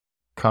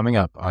coming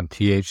up on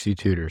THC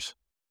Tutors.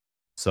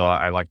 So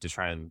I like to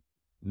try and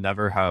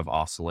never have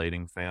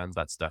oscillating fans.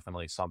 That's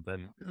definitely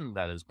something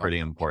that is pretty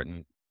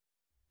important.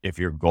 If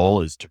your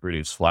goal is to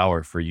produce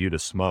flower for you to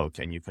smoke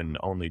and you can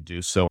only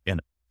do so in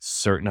a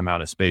certain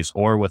amount of space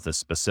or with a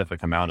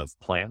specific amount of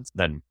plants,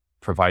 then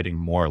providing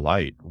more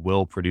light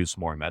will produce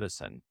more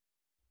medicine.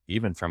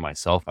 Even for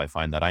myself, I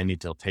find that I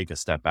need to take a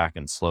step back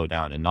and slow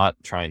down and not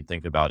try and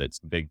think about its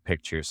big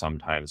picture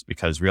sometimes,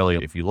 because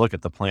really, if you look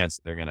at the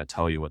plants, they're going to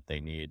tell you what they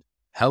need.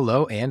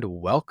 Hello and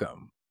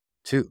welcome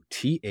to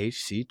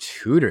THC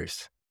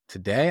Tutors.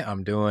 Today,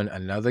 I'm doing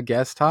another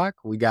guest talk.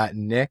 We got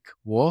Nick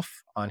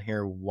Wolfe on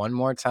here one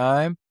more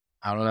time.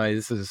 I don't know.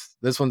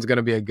 This one's going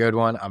to be a good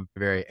one. I'm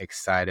very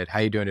excited.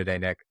 How you doing today,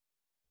 Nick?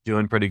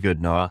 Doing pretty good,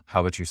 Noah.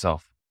 How about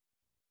yourself?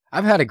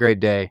 I've had a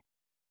great day.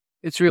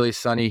 It's really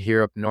sunny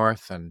here up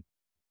north, and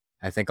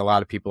I think a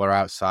lot of people are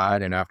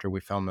outside. And after we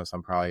film this,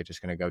 I'm probably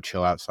just going to go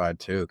chill outside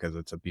too, because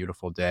it's a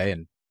beautiful day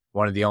and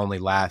one of the only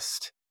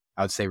last,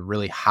 I would say,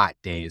 really hot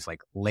days,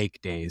 like lake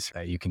days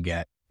that you can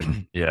get.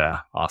 Yeah,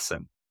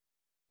 awesome.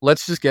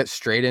 Let's just get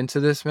straight into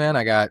this, man.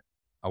 I got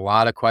a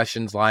lot of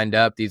questions lined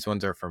up. These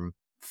ones are from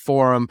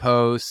forum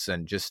posts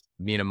and just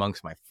me and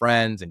amongst my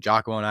friends. And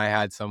Jocko and I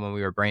had some when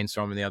we were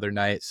brainstorming the other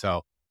night.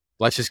 So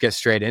let's just get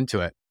straight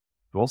into it.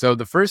 Cool. So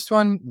the first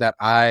one that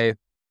I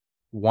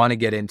want to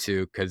get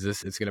into, because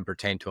this is going to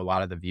pertain to a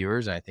lot of the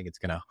viewers, and I think it's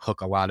going to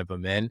hook a lot of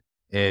them in,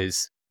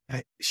 is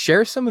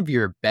share some of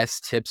your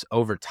best tips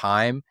over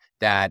time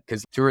that,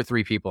 because 2 or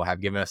 3 people have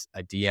given us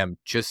a DM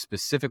just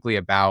specifically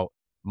about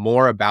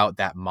more about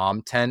that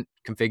mom tent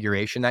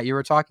configuration that you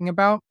were talking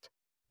about.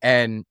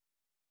 And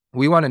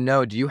we want to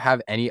know, do you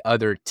have any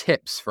other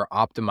tips for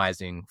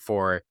optimizing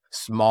for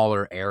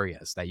smaller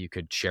areas that you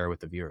could share with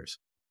the viewers?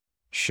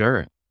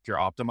 Sure. If you're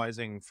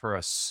optimizing for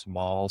a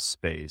small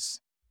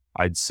space,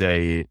 I'd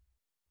say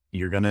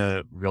you're going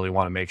to really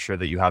want to make sure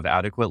that you have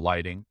adequate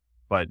lighting,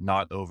 but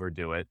not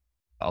overdo it.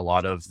 A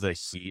lot of the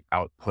heat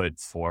output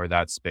for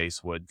that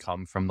space would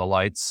come from the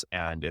lights.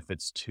 And if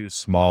it's too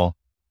small,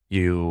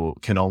 you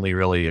can only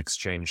really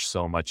exchange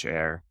so much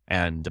air.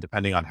 And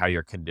depending on how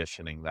you're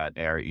conditioning that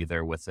air,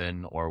 either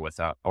within or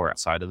without or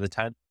outside of the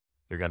tent,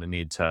 you're going to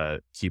need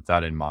to keep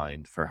that in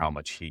mind for how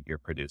much heat you're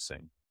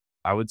producing.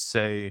 I would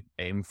say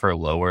aim for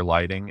lower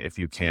lighting if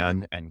you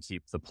can, and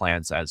keep the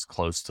plants as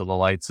close to the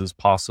lights as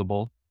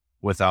possible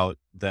without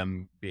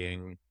them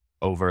being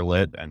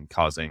overlit and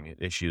causing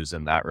issues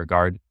in that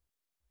regard.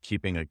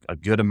 Keeping a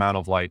good amount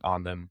of light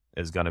on them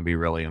is going to be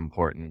really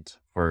important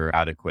for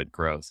adequate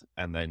growth.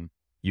 And then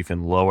you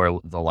can lower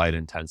the light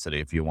intensity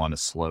if you want to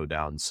slow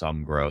down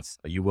some growth.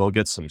 You will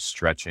get some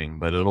stretching,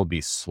 but it'll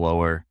be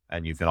slower,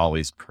 and you can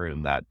always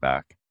prune that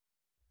back.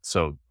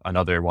 So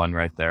another one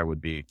right there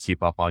would be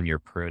keep up on your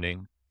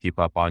pruning, keep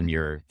up on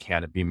your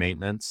canopy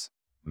maintenance.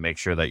 Make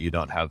sure that you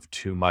don't have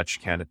too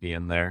much canopy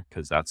in there,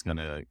 because that's going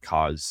to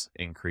cause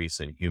increase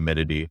in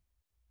humidity,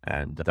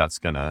 and that's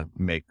going to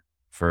make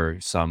for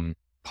some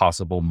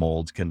possible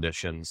mold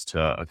conditions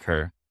to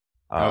occur.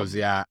 I was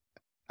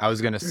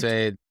going to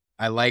say,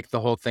 I like the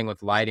whole thing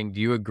with lighting.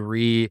 Do you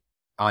agree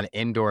on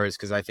indoors?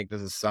 Because I think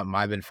this is something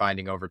I've been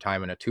finding over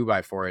time in a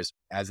 2x4 is,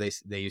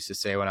 as they used to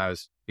say when I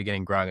was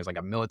beginning growing, is like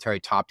a military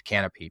topped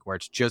canopy where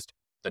it's just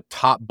the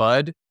top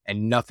bud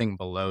and nothing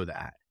below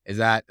that. Is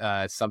that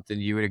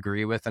something you would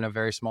agree with in a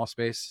very small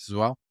space as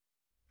well?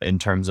 In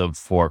terms of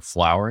for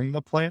flowering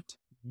the plant?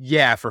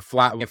 Yeah, for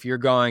flat, if you're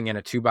going in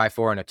a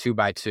 2x4 and a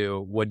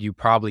 2x2, would you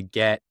probably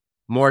get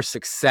more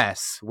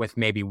success with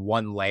maybe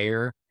one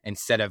layer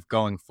instead of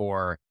going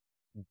for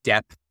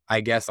depth?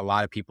 I guess a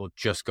lot of people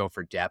just go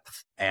for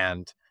depth,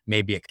 and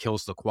maybe it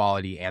kills the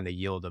quality and the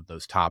yield of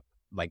those top,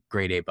 like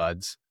grade A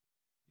buds.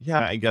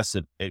 Yeah, I guess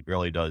it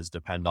really does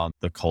depend on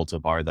the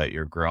cultivar that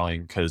you're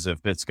growing. Because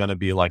if it's going to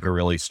be like a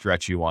really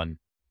stretchy one,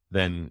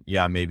 then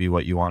yeah, maybe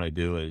what you want to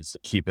do is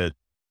keep it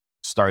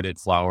started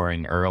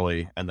flowering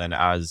early, and then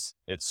as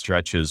it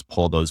stretches,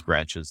 pull those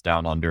branches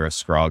down under a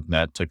scrog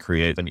net to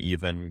create an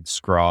even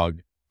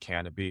scrog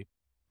canopy.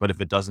 But if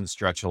it doesn't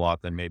stretch a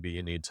lot, then maybe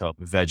you need to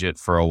veg it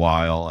for a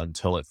while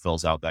until it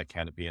fills out that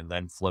canopy, and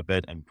then flip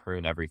it and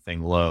prune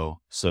everything low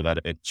so that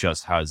it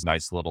just has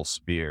nice little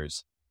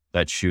spears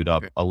that shoot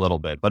up a little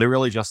bit. But it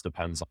really just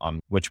depends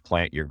on which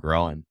plant you're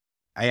growing.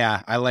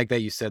 Yeah, I like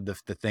that you said the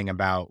thing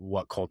about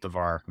what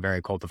cultivar,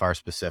 very cultivar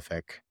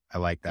specific. I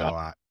like that a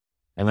lot.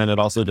 And then it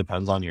also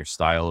depends on your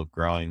style of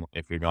growing.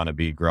 If you're going to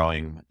be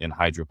growing in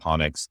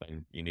hydroponics,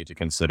 then you need to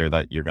consider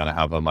that you're going to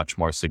have a much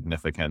more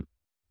significant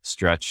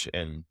stretch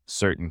in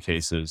certain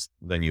cases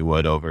than you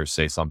would over,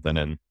 say, something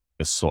in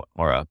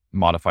or a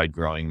modified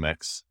growing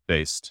mix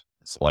based,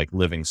 like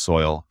living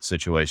soil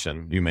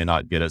situation. You may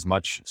not get as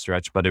much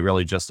stretch, but it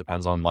really just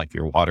depends on like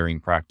your watering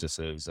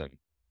practices and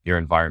your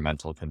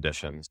environmental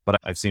conditions. But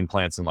I've seen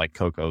plants in like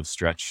cocoa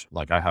stretch.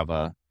 Like I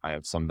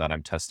have some that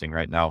I'm testing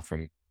right now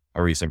from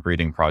a recent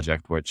breeding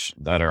project,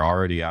 that are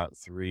already at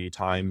 3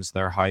 times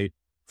their height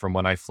from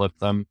when I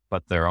flipped them,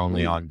 but they're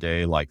only on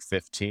day like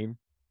 15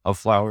 of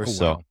flowers. Oh,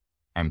 so wow.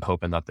 I'm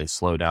hoping that they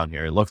slow down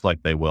here. It looks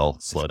like they will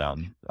slow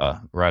down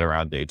right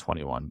around day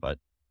 21, but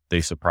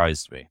they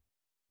surprised me.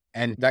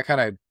 And that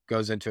kind of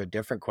goes into a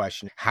different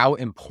question. How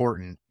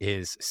important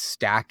is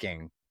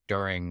stacking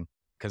during,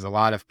 because a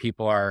lot of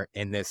people are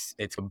in this,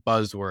 it's a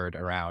buzzword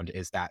around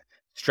is that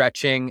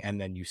stretching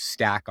and then you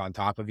stack on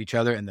top of each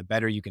other. And the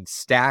better you can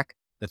stack,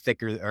 the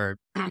thicker or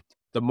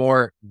the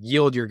more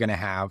yield you're going to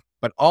have.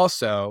 But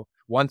also,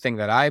 one thing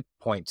that I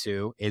point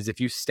to is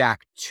if you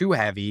stack too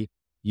heavy,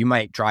 you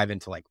might drive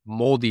into like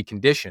moldy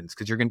conditions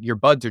because your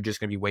buds are just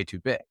going to be way too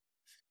big.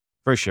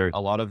 For sure. A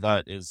lot of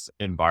that is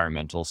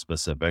environmental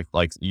specific.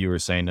 Like you were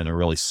saying, in a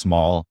really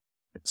small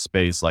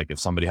space, like if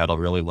somebody had a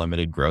really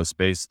limited grow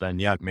space, then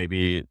yeah,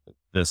 maybe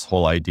this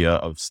whole idea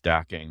of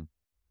stacking,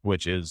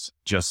 which is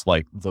just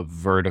like the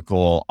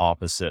vertical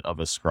opposite of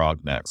a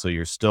scrog net. So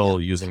you're Yeah.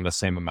 still using the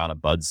same amount of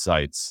bud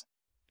sites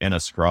in a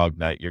scrog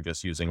net. You're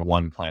just using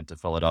one plant to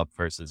fill it up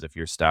versus if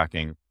you're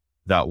stacking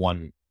that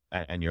one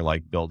and you're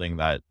like building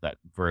that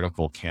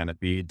vertical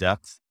canopy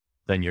depth,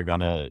 then you're going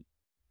to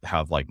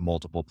have like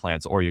multiple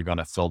plants, or you're going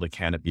to fill the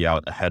canopy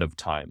out ahead of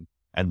time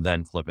and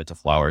then flip it to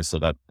flowers so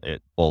that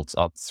it bolts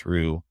up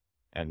through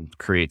and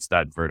creates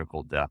that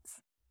vertical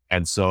depth.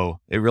 And so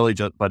it really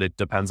just, but it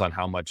depends on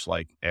how much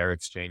like air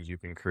exchange you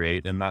can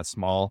create in that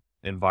small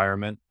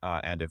environment.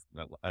 And if,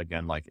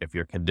 again, like if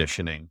you're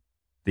conditioning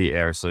the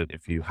air, so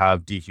if you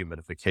have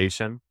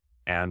dehumidification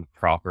and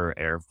proper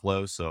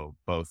airflow, so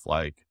both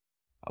like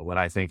when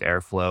I think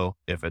airflow,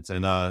 if it's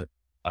in a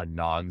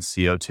non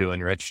CO2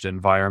 enriched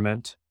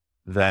environment,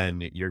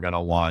 then you're going to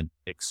want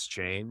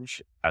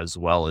exchange as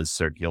well as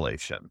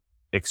circulation.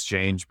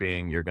 Exchange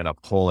being you're going to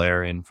pull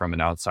air in from an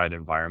outside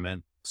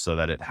environment so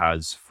that it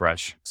has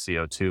fresh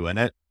CO2 in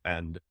it.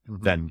 And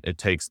then it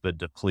takes the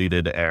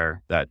depleted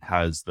air that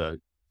has the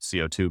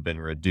CO2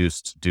 been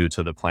reduced due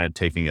to the plant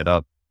taking it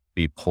up,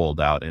 be pulled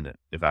out and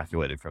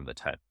evacuated from the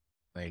tent.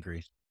 I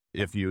agree.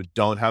 If you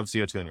don't have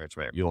CO2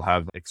 enrichment, you'll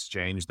have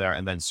exchange there.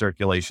 And then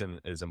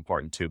circulation is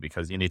important too,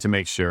 because you need to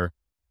make sure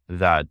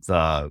that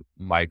the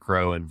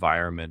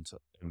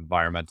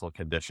environmental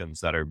conditions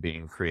that are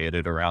being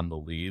created around the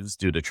leaves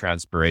due to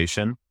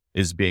transpiration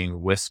is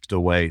being whisked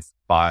away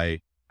by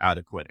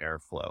adequate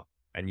airflow.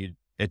 And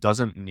it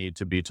doesn't need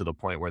to be to the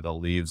point where the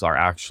leaves are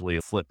actually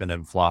flipping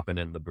and flopping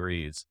in the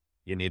breeze.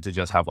 You need to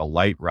just have a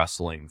light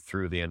rustling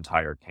through the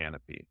entire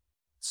canopy.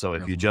 So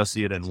if you just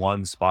see it in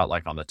one spot,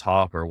 like on the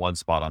top or one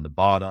spot on the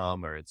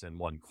bottom, or it's in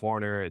one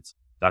corner,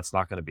 that's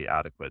not going to be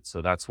adequate.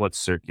 So that's what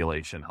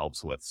circulation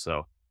helps with.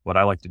 So what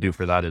I like to do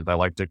for that is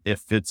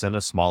if it's in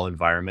a small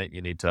environment,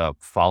 you need to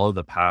follow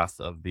the path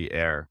of the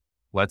air.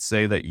 Let's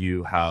say that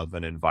you have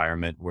an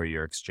environment where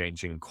you're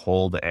exchanging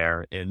cold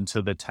air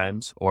into the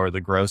tent or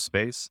the grow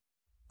space.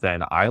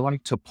 Then I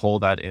like to pull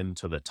that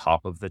into the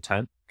top of the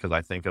tent because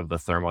I think of the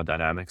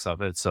thermodynamics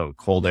of it. So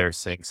cold air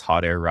sinks,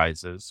 hot air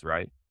rises,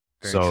 right?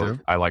 Very So true.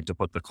 I like to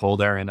put the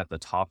cold air in at the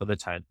top of the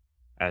tent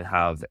and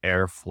have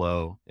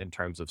airflow in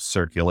terms of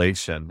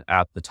circulation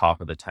at the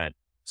top of the tent.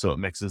 So it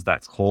mixes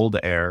that cold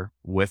air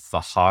with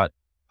the hot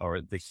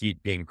or the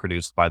heat being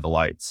produced by the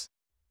lights.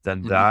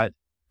 Then that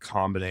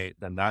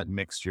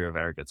mixture of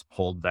air gets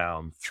pulled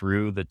down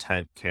through the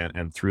tent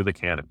and through the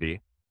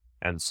canopy.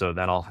 And so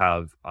then I'll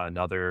have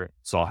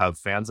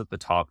fans at the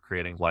top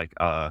creating like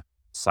a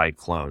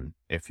cyclone,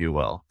 if you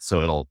will.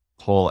 So it'll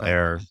pull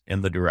air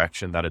in the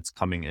direction that it's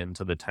coming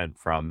into the tent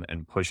from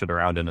and push it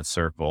around in a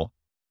circle.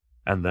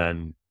 And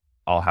then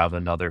I'll have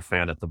another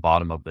fan at the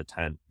bottom of the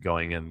tent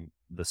going in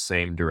the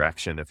same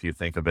direction. If you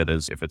think of it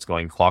as if it's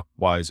going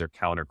clockwise or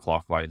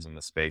counterclockwise in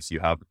the space, you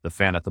have the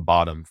fan at the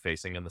bottom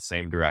facing in the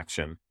same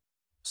direction.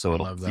 So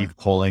it'll keep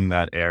pulling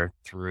that air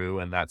through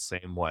in that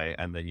same way.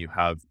 And then you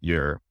have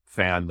your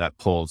fan that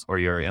pulls, or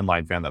your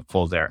inline fan that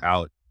pulls air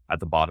out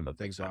at the bottom of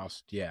the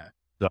exhaust. Yeah.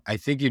 So, I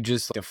think you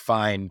just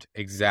defined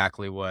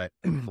exactly what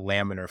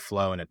laminar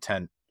flow in a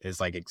tent is,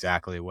 like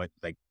exactly what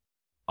like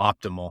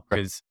optimal.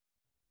 Because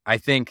I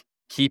think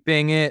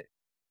keeping it,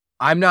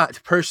 I'm not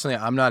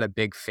a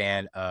big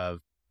fan of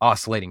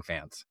oscillating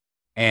fans.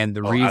 And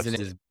the reason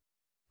absolutely.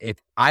 is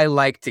I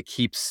like to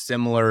keep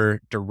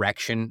similar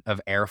direction of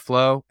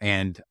airflow.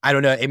 And I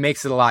don't know, it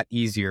makes it a lot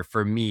easier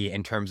for me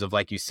in terms of,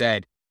 like you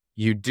said,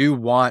 you do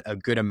want a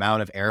good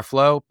amount of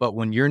airflow, but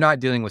when you're not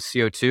dealing with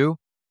CO2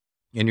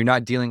 and you're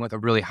not dealing with a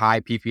really high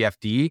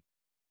PPFD,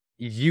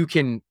 you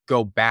can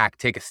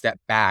take a step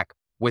back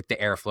with the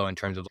airflow in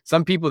terms of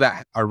some people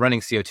that are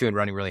running CO2 and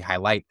running really high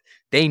light,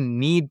 they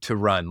need to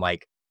run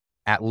like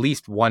at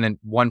least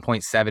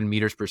 1.7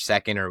 meters per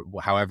second or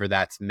however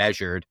that's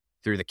measured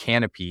through the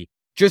canopy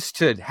just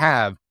to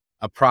have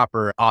a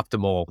proper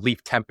optimal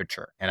leaf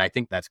temperature. And I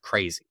think that's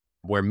crazy.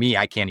 Where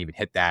I can't even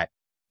hit that,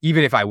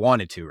 even if I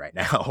wanted to right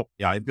now.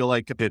 Yeah, I feel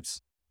like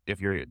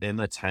if you're in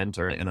the tent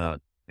or in a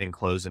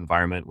enclosed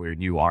environment where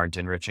you aren't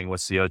enriching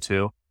with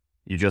CO2,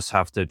 you just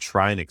have to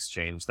try and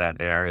exchange that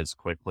air as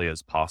quickly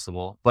as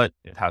possible, but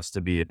it has to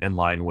be in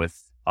line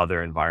with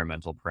other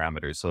environmental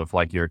parameters. So if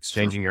like you're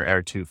exchanging your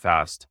air too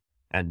fast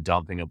and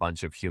dumping a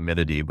bunch of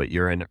humidity, but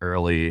you're in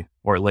early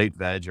or late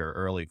veg or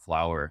early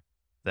flower,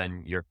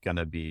 then you're going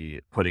to be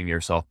putting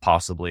yourself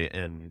possibly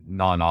in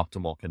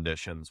non-optimal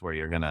conditions where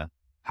you're going to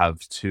have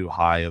too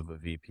high of a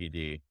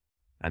VPD,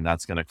 and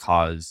that's going to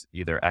cause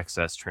either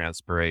excess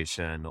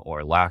transpiration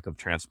or lack of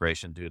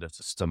transpiration due to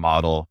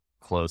stomatal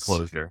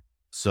closure.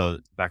 So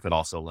that could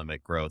also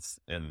limit growth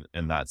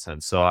in that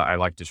sense. So I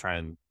like to try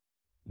and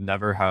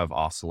never have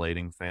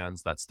oscillating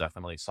fans. That's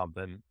definitely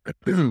something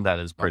that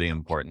is pretty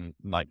important.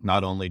 Like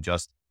not only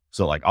just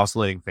so like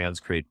oscillating fans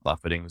create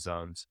buffeting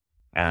zones.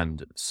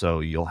 And so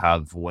you'll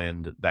have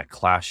wind that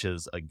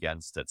clashes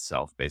against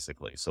itself,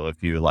 basically. So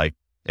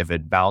if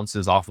it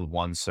bounces off of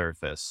one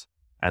surface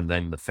and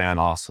then the fan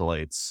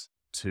oscillates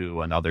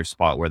to another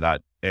spot where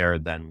that air,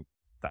 then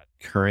that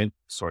current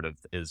sort of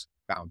is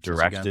Bounces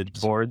directed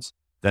against. towards,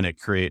 then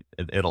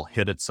it'll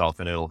hit itself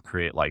and it'll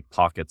create like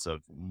pockets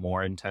of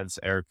more intense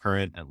air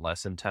current and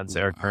less intense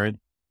air current,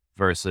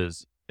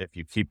 versus if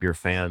you keep your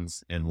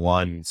fans in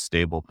one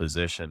stable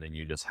position and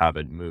you just have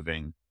it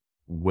moving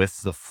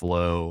with the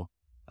flow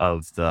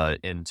of the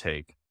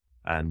intake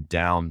and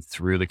down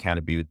through the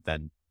canopy,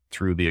 then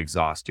through the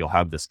exhaust, you'll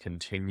have this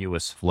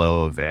continuous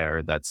flow of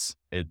air.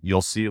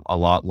 You'll see a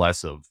lot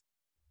less of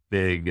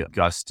big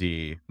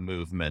gusty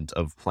movement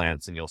of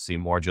plants, and you'll see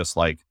more just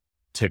like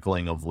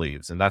tickling of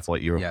leaves. And that's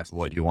what Yes.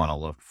 what you want to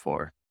look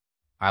for.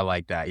 I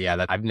like that.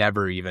 Yeah, I've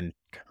never even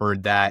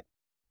heard that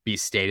be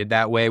stated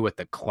that way with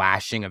the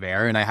clashing of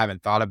air, and I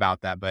haven't thought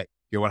about that, but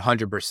you're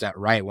 100%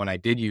 right. When I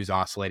did use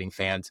oscillating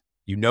fans,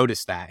 you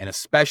notice that, and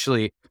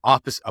especially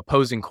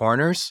opposing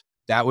corners,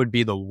 that would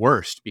be the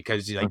worst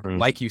because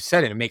like you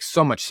said, and it makes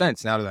so much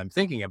sense now that I'm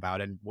thinking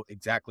about it and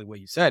exactly what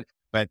you said.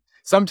 But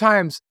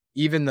sometimes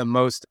even the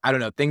most, I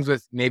don't know, things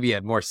with maybe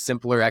a more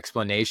simpler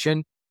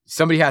explanation,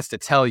 somebody has to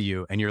tell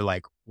you and you're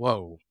like,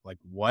 whoa, like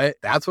what?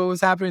 That's what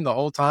was happening the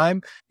whole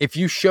time. If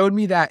you showed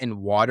me that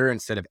in water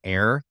instead of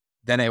air,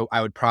 then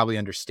I would probably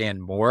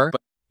understand more.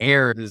 But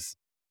air is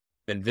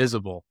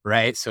invisible,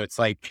 right? So it's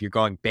like you're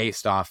going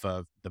based off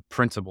of the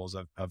principles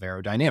of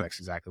aerodynamics,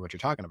 exactly what you're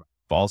talking about.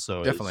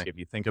 Also, Definitely. if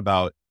you think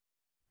about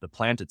the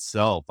plant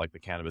itself, like the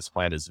cannabis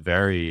plant is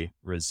very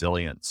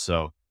resilient.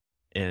 So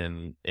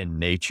in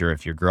nature,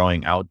 if you're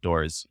growing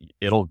outdoors,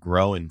 it'll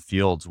grow in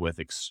fields with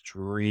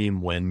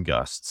extreme wind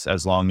gusts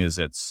as long as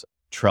it's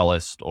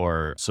trellised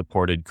or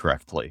supported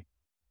correctly.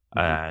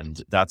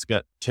 And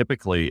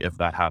typically, if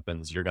that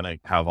happens, you're going to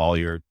have all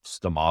your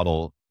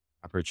stomatal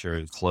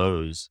aperture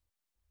close,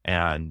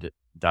 and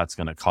that's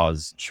going to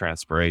cause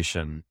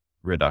transpiration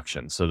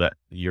reduction. So that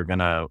you're going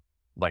to,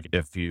 like,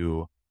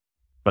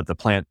 but the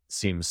plant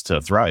seems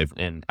to thrive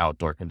in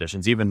outdoor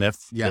conditions, even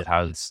if it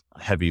has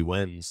heavy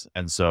winds.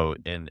 And so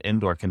in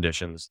indoor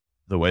conditions,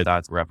 the way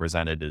that's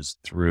represented is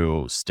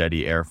through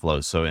steady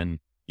airflow. So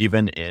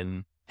even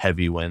in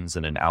heavy winds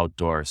in an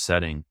outdoor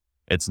setting,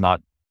 it's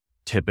not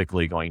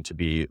typically going to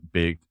be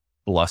big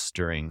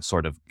blustering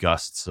sort of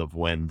gusts of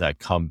wind that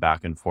come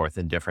back and forth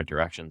in different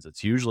directions.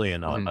 It's usually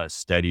in a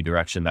steady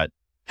direction that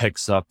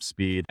picks up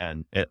speed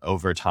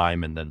over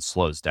time and then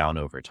slows down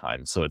over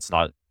time. So it's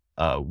not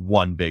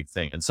one big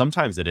thing. And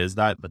sometimes it is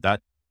that, but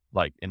that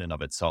like in and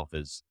of itself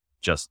is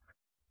just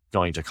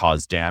going to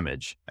cause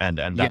damage. And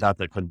that's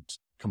a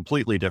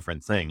completely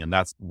different thing. And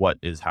that's what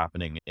is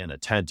happening in a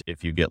tent.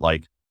 If you get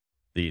like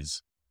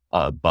these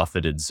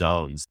buffeted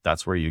zones,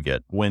 that's where you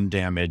get wind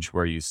damage,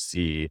 where you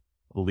see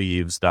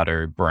leaves that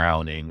are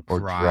browning or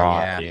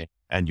dry.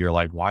 And you're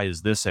like, why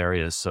is this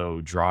area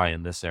so dry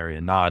and this area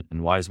not?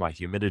 And why is my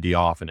humidity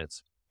off? And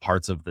it's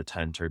parts of the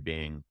tent are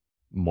being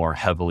more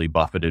heavily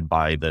buffeted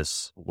by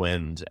this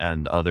wind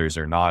and others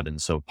are not.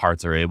 And so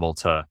parts are able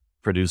to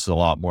produce a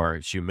lot more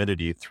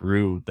humidity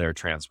through their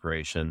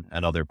transpiration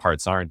and other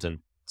parts aren't. And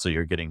so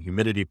you're getting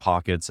humidity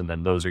pockets, and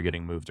then those are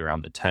getting moved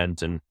around the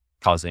tent and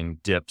causing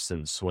dips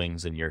and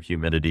swings in your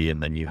humidity.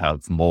 And then you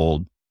have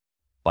mold,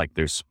 like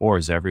there's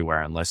spores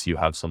everywhere, unless you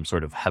have some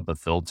sort of HEPA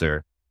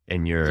filter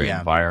in your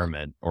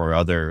environment or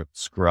other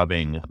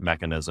scrubbing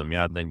mechanism.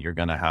 Then you're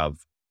going to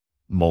have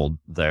mold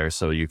there.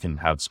 So you can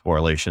have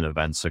sporulation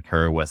events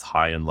occur with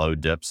high and low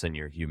dips in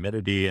your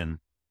humidity. And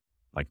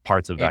like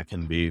parts of that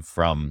can be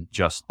from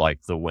just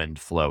like the wind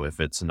flow if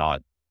it's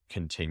not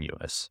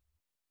continuous.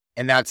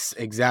 And that's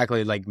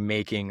exactly like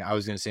making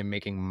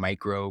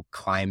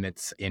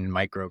microclimates in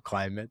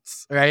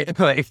microclimates, right?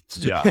 Like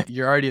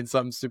you're already in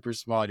something super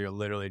small and you're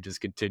literally just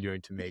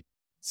continuing to make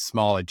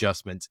small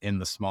adjustments in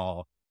the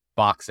small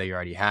box that you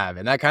already have.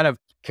 And that kind of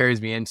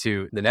carries me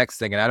into the next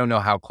thing. And I don't know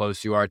how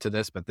close you are to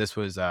this, but this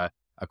was a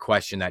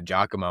question that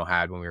Giacomo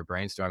had when we were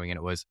brainstorming, and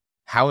it was,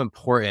 how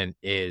important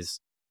is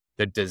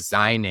the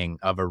designing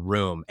of a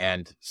room?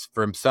 And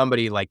from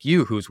somebody like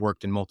you who's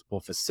worked in multiple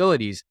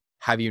facilities,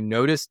 have you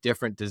noticed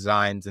different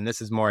designs? And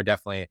this is more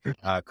definitely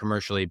a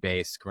commercially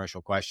based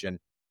commercial question.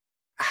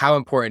 How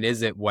important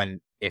is it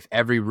if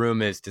every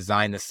room is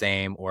designed the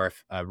same, or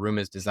if a room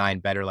is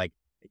designed better? Like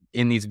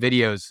in these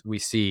videos we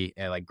see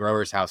like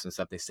Growers House and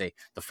stuff, they say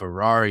the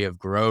Ferrari of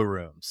grow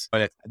rooms,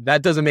 but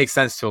that doesn't make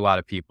sense to a lot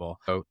of people.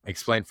 So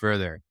explain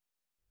further.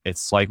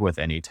 It's like with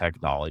any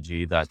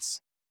technology that's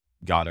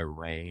got a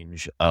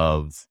range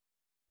of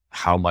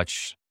how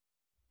much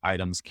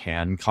items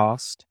can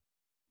cost.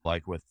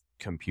 Like with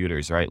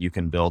computers, right? You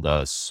can build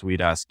a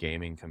sweet ass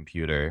gaming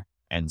computer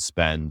and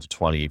spend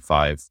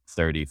 25,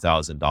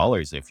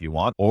 $30,000 if you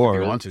want, If you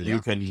or want to, you yeah.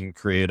 can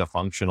create a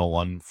functional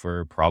one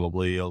for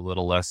probably a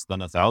little less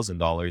than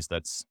 $1,000.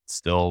 That's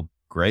still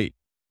great.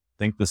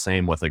 Think the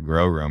same with a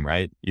grow room,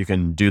 right? You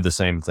can do the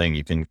same thing.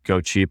 You can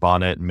go cheap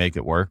on it and make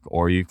it work,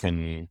 or you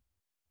can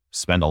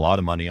spend a lot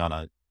of money on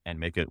it and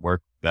make it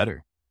work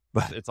better.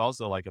 But it's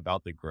also like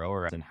about the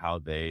grower and how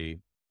they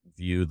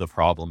view the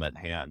problem at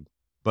hand.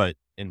 But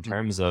in Mm.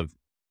 terms of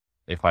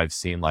if I've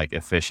seen like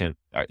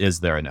is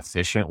there an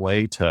efficient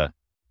way to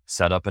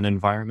set up an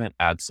environment?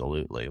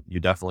 Absolutely. You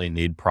definitely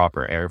need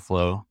proper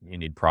airflow. You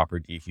need proper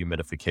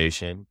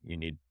dehumidification. You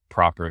need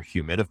proper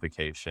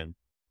humidification.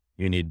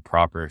 You need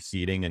proper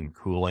heating and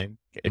cooling.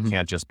 It Mhm.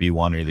 can't just be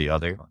one or the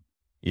other.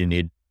 You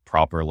need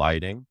proper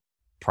lighting,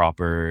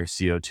 proper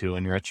CO2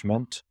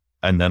 enrichment,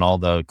 and then all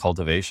the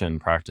cultivation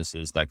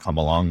practices that come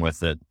along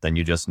with it. Then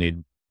you just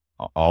need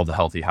all the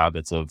healthy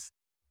habits of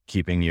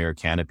keeping your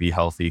canopy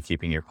healthy,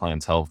 keeping your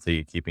plants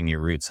healthy, keeping your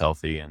roots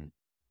healthy, and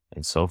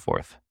so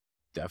forth.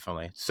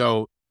 Definitely.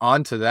 So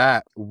on to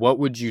that, what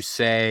would you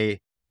say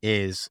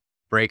is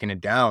breaking it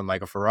down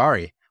like a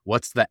Ferrari?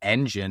 What's the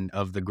engine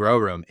of the grow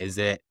room? Is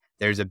it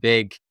there's a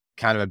big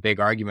kind of a big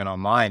argument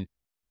online.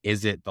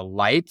 Is it the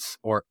lights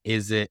or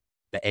is it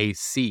the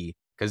AC?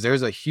 Because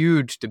there's a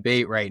huge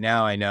debate right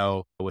now, I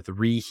know, with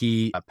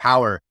reheat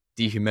power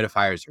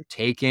dehumidifiers are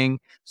taking.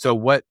 So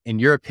what, in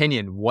your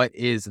opinion, what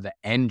is the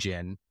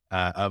engine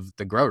of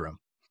the grow room?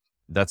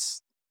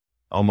 That's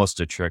almost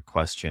a trick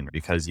question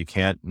because you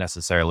can't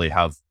necessarily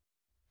have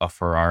a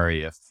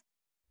Ferrari if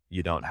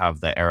you don't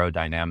have the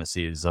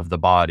aerodynamics of the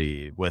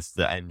body with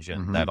the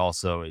engine Hmm. that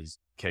also is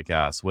kick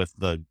ass, with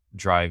the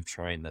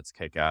drivetrain that's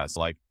kick ass.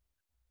 Like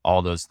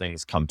all those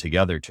things come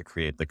together to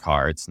create the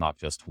car. It's not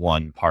just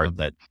one part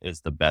that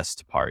is the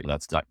best part.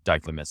 That's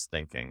dichotomous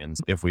thinking. And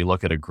if we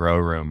look at a grow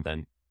room,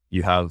 then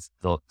you have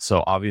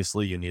so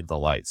obviously you need the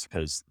lights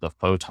because the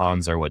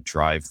photons are what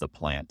drive the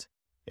plant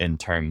in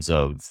terms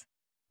of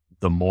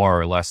the more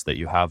or less that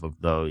you have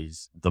of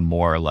those, the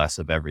more or less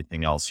of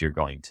everything else you're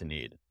going to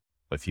need.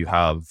 If you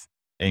have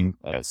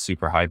a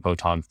super high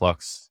photon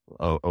flux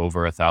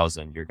over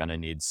 1,000, you're going to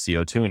need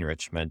CO2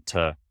 enrichment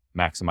to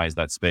maximize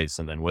that space.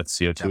 And then with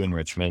CO2 Definitely.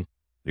 enrichment,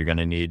 you're going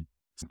to need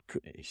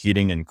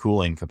heating and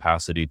cooling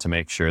capacity to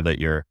make sure that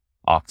you're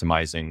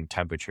optimizing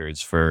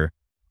temperatures for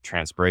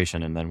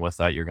transpiration. And then with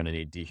that, you're going to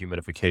need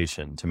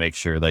dehumidification to make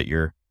sure that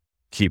you're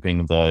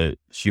keeping the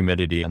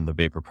humidity and the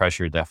vapor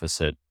pressure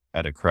deficit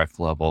at a correct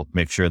level,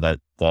 make sure that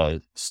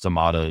the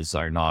stomatas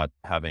are not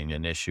having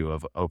an issue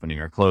of opening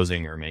or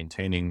closing or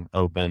maintaining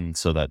open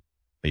so that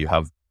you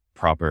have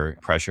proper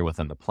pressure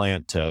within the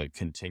plant to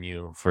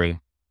continue for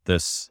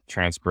this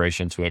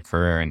transpiration to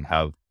occur and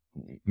have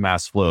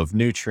mass flow of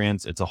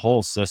nutrients. It's a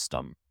whole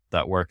system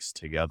that works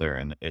together.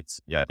 And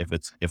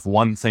if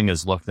one thing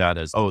is looked at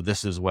as, oh,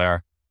 this is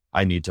where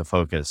I need to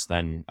focus,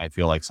 then I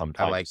feel like I like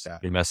sometimes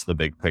that. we miss the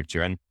big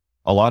picture. And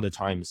a lot of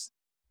times,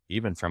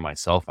 even for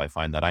myself, I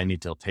find that I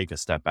need to take a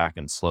step back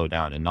and slow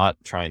down and not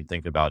try and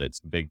think about its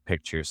big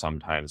picture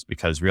sometimes,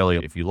 because really,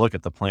 if you look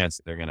at the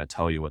plants, they're going to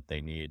tell you what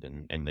they need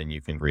and then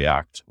you can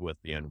react with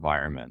the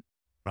environment.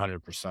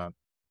 100%.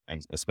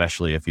 And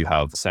especially if you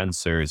have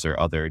sensors or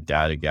other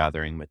data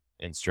gathering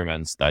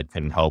instruments that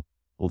can help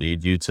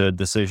lead you to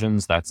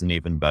decisions, that's an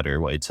even better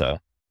way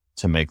to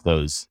make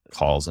those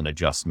calls and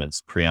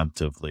adjustments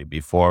preemptively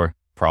before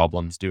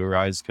problems do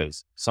arise.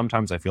 Because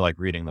sometimes I feel like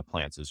reading the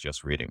plants is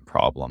just reading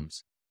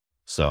problems.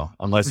 So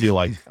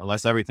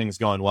unless everything's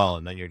going well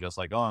and then you're just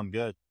like, oh, I'm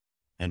good.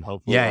 And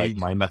hopefully Yeah. like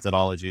my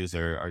methodologies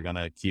are going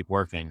to keep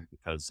working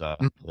because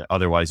Mm.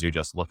 otherwise you're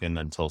just looking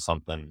until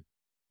something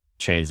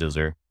changes,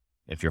 or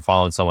if you're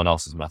following someone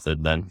else's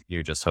method, then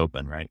you're just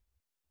hoping, right?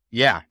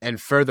 Yeah.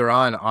 And further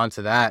on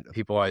onto that,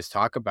 people always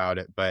talk about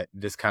it, but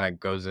this kind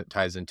of it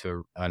ties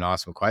into an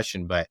awesome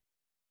question. But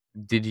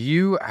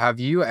have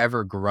you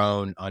ever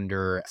grown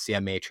under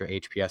CMH or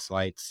HPS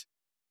lights?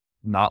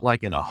 Not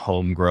like in a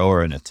home grow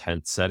or in a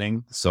tent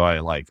setting. So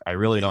I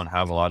really don't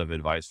have a lot of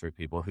advice for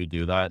people who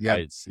do that. Yeah.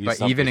 I see But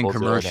some even in people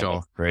do it and commercial,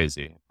 it's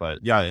crazy. But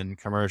yeah, in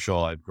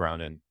commercial, I've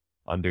grown in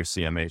under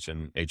CMH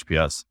and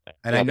HPS.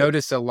 and I Yeah,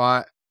 notice a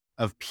lot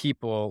of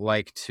people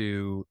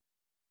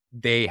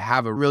they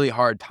have a really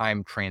hard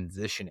time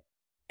transitioning.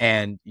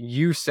 And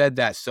you said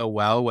that so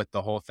well with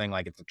the whole thing,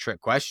 like it's a trick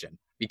question.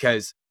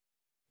 Because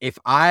if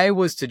I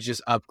was to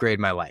just upgrade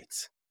my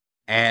lights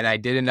and I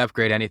didn't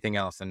upgrade anything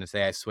else, and to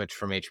say I switched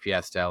from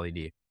HPS to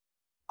LED,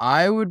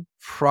 I would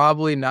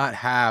probably not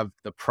have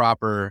the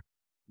proper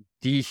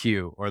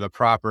DHU or the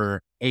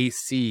proper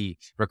AC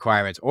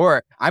requirements,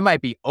 or I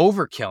might be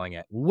overkilling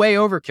it, way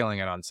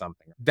overkilling it on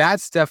something.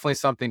 That's definitely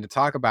something to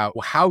talk about.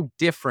 How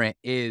different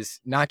is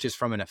not just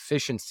from an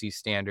efficiency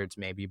standards,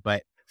 maybe,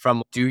 but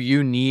from do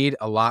you need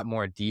a lot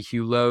more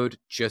DHU load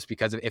just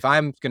because if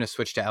I'm going to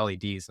switch to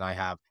LEDs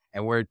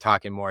and we're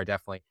talking more,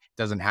 definitely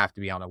doesn't have to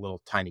be on a little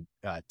tiny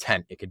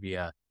tent. It could be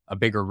a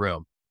bigger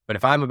room. But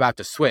if I'm about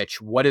to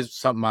switch, what is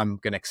something I'm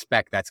going to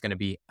expect that's going to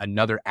be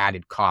another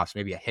added cost,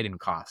 maybe a hidden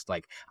cost?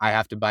 Like I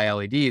have to buy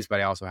LEDs,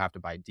 but I also have to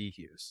buy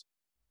DHUs.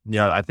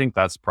 Yeah, I think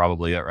that's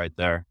probably it right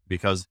there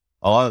because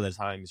a lot of the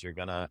times you're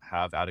going to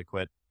have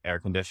adequate air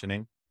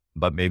conditioning,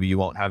 but maybe you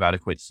won't have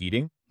adequate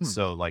heating. Hmm.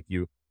 So like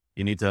you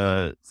need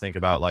to think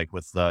about like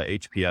with the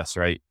HPS,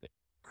 right? It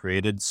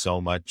created so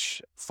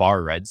much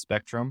far red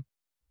spectrum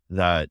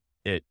that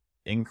it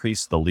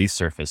increased the leaf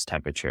surface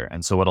temperature.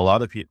 And so what a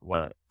lot of people,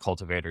 what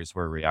cultivators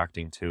were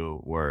reacting to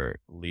were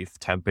leaf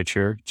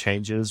temperature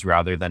changes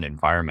rather than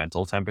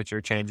environmental temperature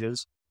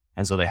changes.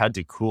 And so they had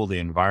to cool the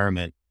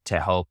environment to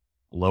help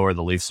lower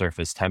the leaf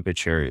surface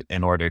temperature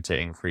in order to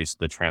increase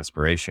the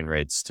transpiration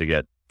rates to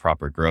get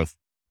proper growth.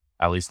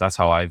 At least that's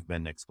how I've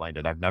been explained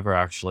it. I've never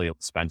actually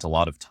spent a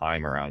lot of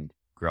time around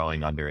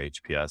growing under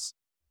HPS,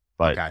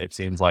 but Okay. it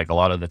seems like a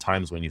lot of the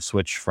times when you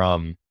switch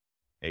from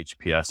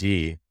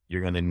HPSD,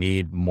 you're going to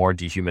need more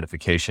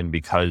dehumidification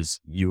because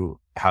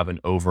you have an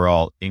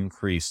overall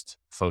increased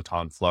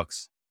photon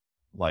flux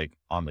like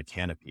on the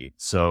canopy.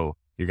 So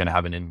you're going to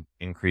have an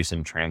increase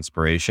in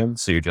transpiration.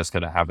 So you're just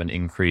going to have an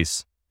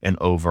increase in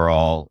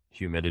overall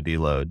humidity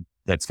load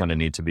that's going to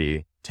need to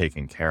be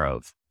taken care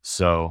of.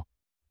 So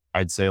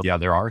I'd say, yeah,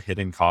 there are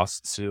hidden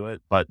costs to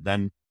it, but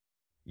then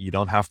you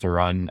don't have to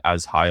run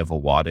as high of a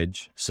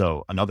wattage.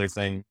 So another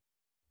thing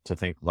to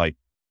think like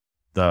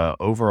the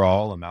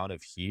overall amount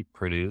of heat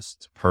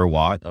produced per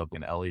watt of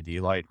an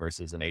LED light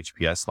versus an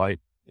HPS light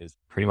is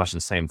pretty much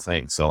the same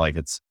thing. So like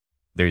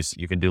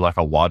you can do like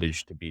a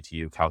wattage to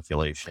BTU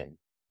calculation.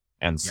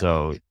 And Yep.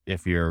 so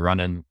if you're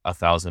running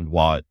 1,000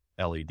 watt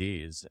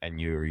LEDs and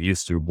you're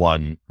used to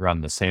run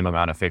the same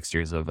amount of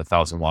fixtures of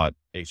 1,000 watt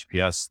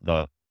HPS,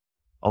 the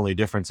only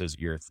difference is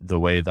the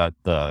way that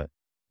the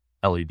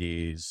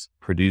LEDs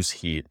produce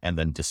heat and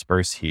then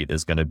disperse heat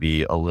is going to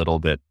be a little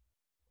bit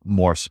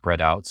more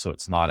spread out. So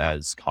it's not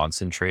as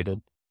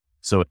concentrated.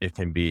 So it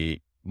can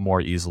be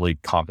more easily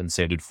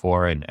compensated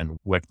for and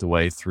wicked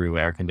away through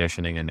air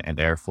conditioning and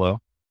airflow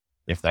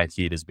if that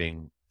heat is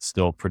being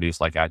still produced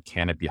like at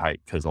canopy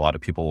height, because a lot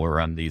of people will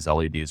run these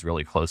LEDs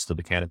really close to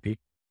the canopy.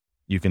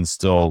 You can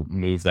still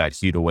move that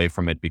heat away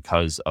from it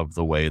because of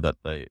the way that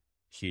the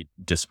heat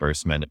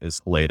disbursement is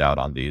laid out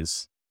on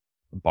these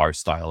bar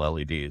style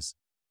LEDs.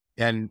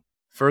 And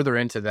further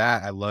into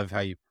that, I love how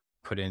you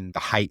put in the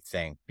height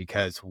thing,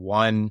 because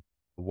one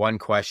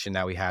question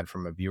that we had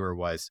from a viewer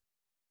was,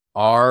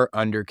 are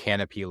under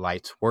canopy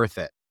lights worth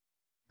it?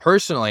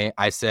 Personally,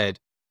 I said,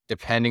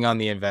 depending on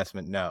the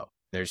investment, no.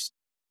 There's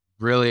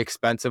really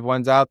expensive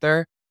ones out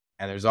there,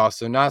 and there's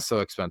also not so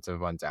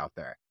expensive ones out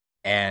there.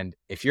 And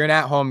if you're an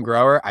at-home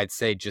grower, I'd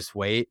say just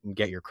wait and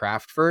get your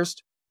craft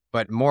first.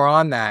 But more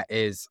on that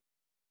is,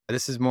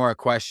 this is more a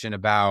question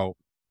about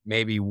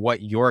maybe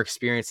what your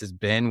experience has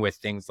been with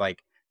things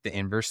like the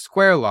inverse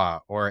square law,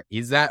 or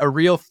is that a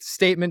real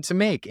statement to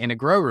make in a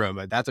grow room?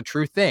 That's a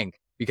true thing,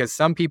 because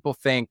some people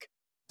think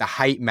the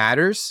height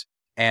matters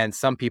and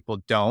some people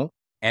don't.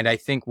 And I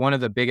think one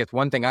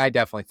thing I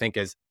definitely think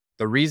is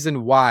the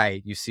reason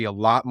why you see a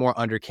lot more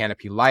under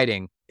canopy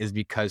lighting is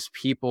because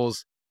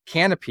people's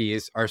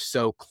canopies are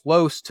so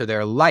close to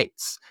their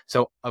lights.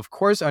 So of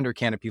course, under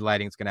canopy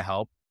lighting is going to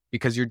help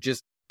because you're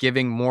just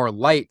giving more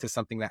light to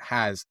something that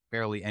has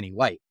barely any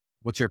light.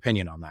 What's your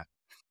opinion on that?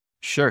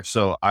 Sure.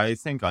 So I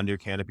think under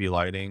canopy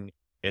lighting,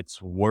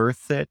 it's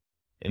worth it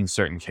in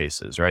certain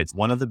cases, right?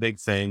 One of the big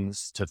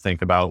things to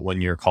think about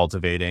when you're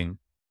cultivating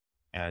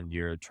and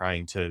you're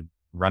trying to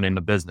run in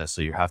a business,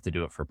 so you have to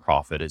do it for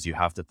profit, is you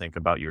have to think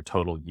about your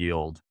total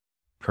yield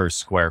per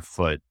square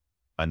foot.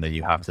 And then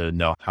you have to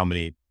know how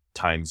many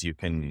times you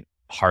can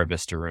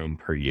harvest a room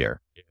per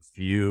year. If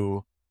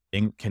you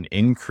can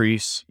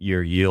increase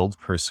your yield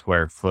per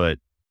square foot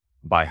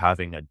by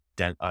having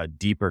a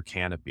deeper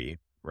canopy,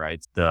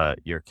 right?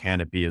 Your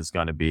canopy is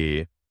going to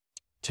be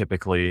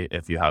typically,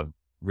 if you have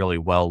really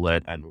well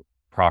lit and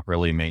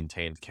properly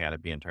maintained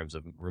canopy in terms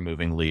of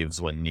removing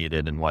leaves when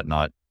needed and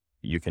whatnot,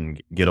 you can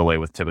get away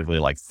with typically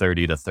like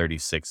 30 to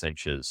 36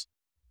 inches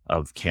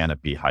of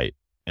canopy height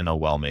in a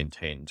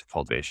well-maintained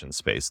cultivation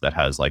space that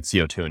has like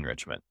CO2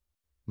 enrichment.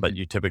 But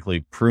you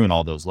typically prune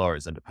all those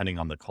lowers, and depending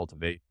on the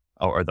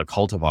the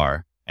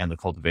cultivar and the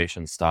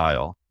cultivation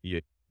style,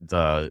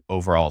 the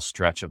overall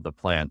stretch of the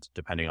plant,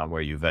 depending on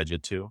where you veg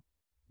it to,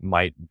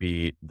 might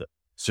be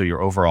so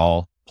your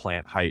overall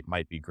plant height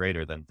might be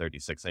greater than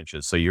 36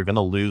 inches. So you're going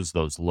to lose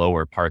those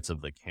lower parts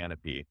of the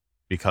canopy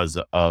because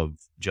of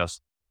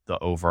just the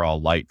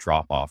overall light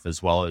drop off,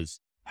 as well as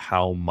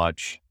how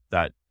much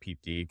that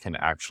PD can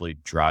actually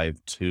drive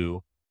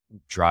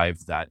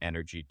that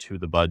energy to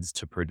the buds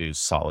to produce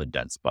solid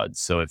dense buds.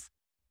 So if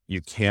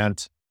you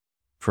can't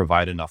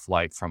provide enough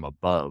light from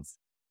above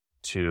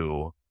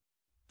to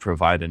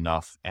provide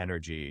enough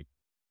energy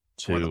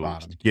Or the to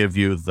bottom. give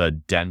you the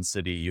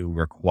density you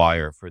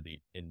require for the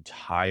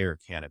entire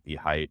canopy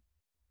height,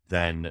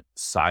 then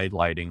side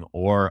lighting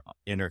or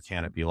inner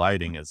canopy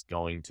lighting is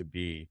going to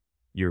be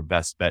your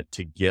best bet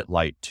to get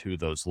light to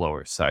those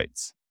lower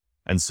sites.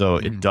 And so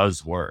it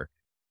does work.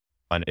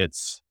 And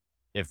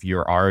if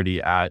you're already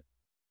at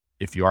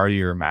if you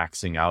already are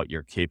maxing out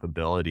your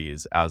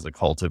capabilities as a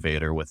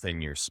cultivator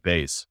within your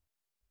space,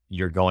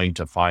 you're going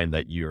to find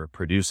that you're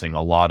producing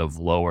a lot of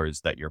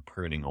lowers that you're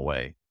pruning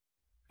away.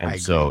 I And agree.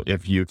 so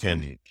if you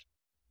can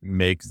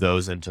make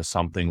those into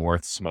something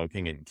worth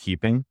smoking and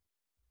keeping,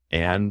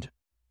 and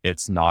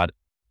it's not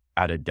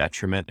at a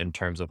detriment in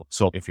terms of,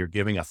 so if you're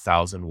giving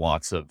 1,000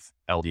 watts of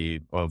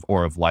LD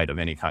or of light of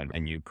any kind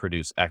and you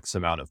produce X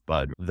amount of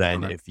bud,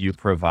 then Okay. if you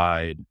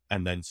provide,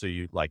 and then so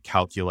you like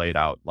calculate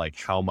out like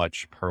how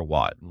much per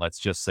watt, let's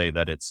just say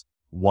that it's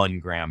 1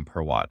 gram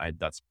per watt.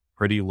 That's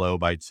pretty low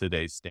by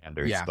today's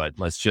standards, Yeah, but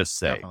let's just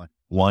say definitely.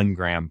 1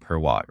 gram per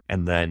watt.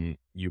 And then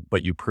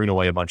but you prune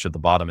away a bunch at the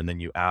bottom and then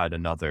you add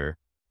another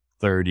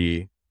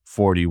 30,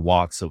 40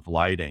 watts of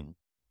lighting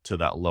to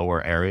that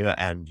lower area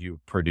and you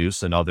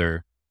produce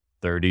another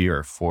 30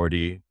 or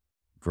 40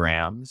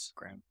 grams,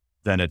 Graham.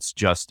 then it's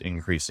just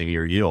increasing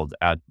your yield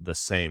at the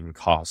same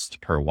cost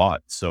per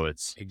watt. So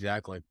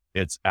Exactly.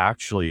 it's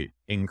actually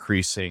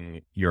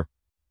increasing your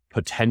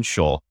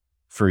potential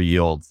for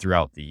yield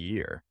throughout the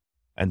year.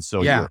 And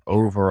so Yeah.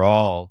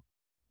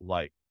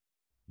 like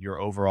your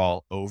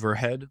overall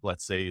overhead,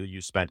 let's say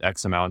you spent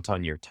X amount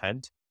on your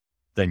tent,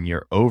 then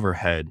your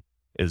overhead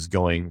is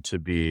going to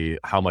be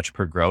how much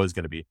per grow is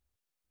going to be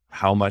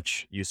how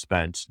much you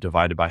spent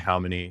divided by how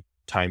many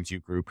times you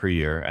grew per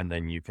year. And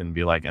then you can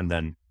be like, and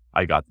then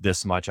I got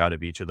this much out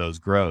of each of those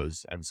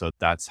grows. And so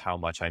that's how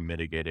much I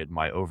mitigated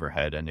my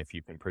overhead. And if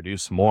you can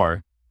produce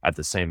more at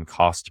the same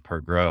cost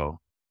per grow,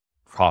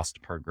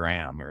 cost per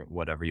gram, or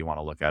whatever you want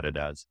to look at it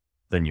as,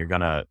 then you're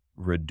going to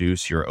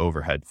reduce your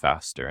overhead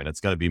faster and it's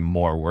going to be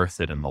more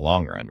worth it in the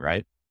long run.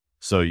 Right.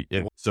 So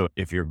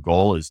if your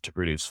goal is to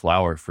produce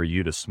flower for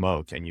you to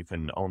smoke and you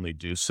can only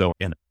do so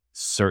in a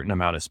certain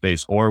amount of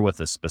space or with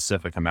a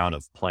specific amount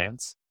of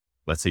plants,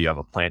 let's say you have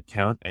a plant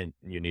count and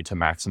you need to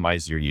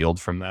maximize your yield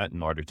from that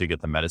in order to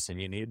get the medicine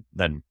you need,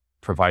 then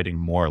providing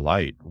more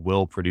light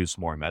will produce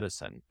more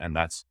medicine. And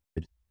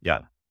yeah,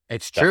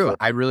 It's that's true. what,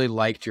 I really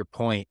liked your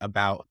point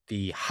about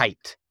the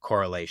height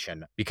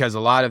correlation because a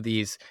lot of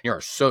these, you're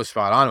so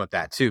spot on with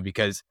that too.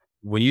 Because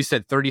when you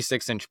said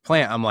 36-inch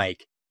plant, I'm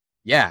like,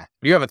 yeah,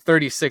 you have a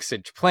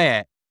 36-inch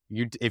plant.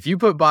 If you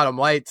put bottom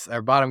lights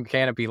or bottom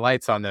canopy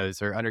lights on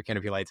those or under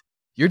canopy lights,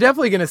 you're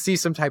definitely going to see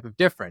some type of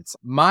difference.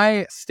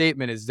 My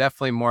statement is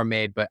definitely more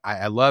made, but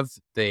I love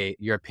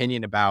your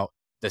opinion about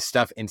the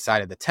stuff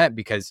inside of the tent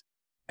because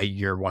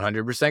you're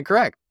 100%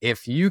 correct.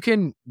 If you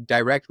can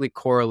directly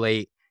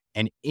correlate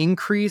an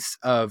increase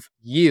of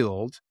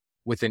yield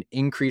with an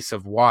increase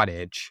of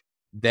wattage,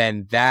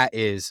 then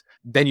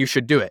then you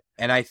should do it.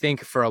 And I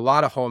think for a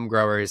lot of home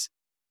growers,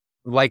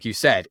 like you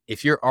said,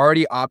 if you're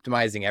already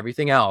optimizing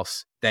everything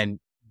else,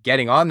 then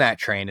getting on that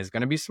train is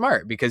going to be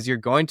smart because you're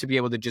going to be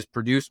able to just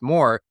produce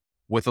more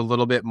with a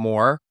little bit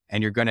more.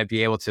 And you're going to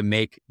be able to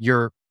make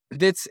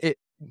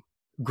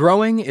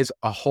growing is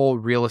a whole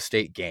real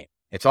estate game.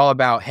 It's all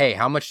about, hey,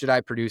 how much did I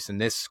produce in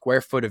this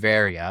square foot of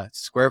area,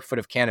 square foot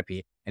of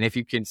canopy? And if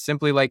you can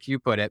simply, like you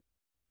put it,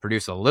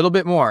 produce a little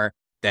bit more,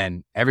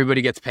 then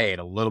everybody gets paid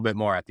a little bit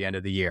more at the end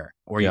of the year.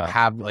 Or you yeah.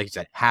 have, like you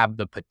said, have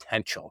the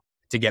potential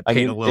to get I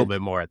paid a mean, little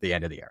bit more at the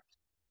end of the year.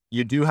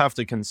 you do have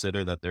to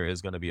consider that there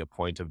is going to be a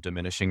point of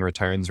diminishing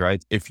returns,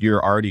 right? If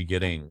you're already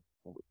getting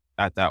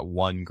at that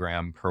 1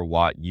 gram per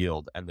watt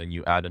yield, and then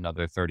you add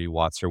another 30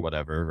 watts or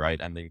whatever, right?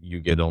 And then you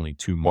get only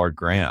 2 more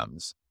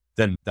grams,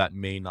 then that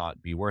may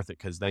not be worth it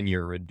because then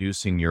you're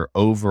reducing your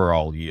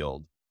overall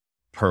yield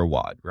per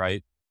watt,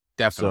 right?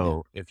 Definitely.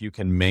 So if you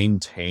can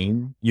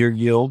maintain your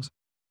yield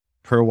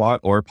per watt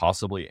or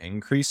possibly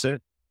increase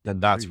it, then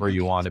that's where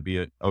you want to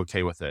be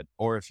okay with it.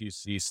 Or if you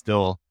see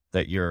still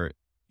that your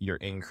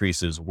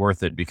increase is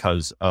worth it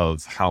because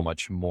of how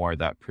much more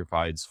that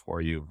provides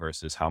for you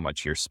versus how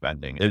much you're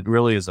spending. It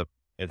really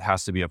it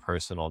has to be a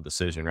personal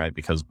decision, right?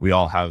 Because we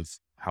all have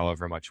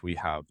however much we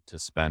have to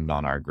spend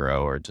on our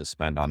grow or to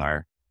spend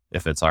on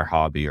if it's our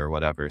hobby or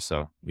whatever.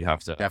 So we have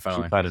to keep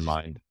Definitely. that in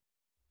mind.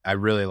 I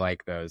really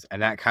like those.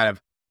 And that kind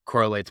of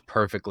correlates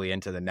perfectly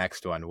into the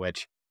next one,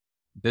 which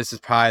this is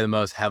probably the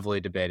most heavily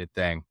debated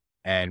thing.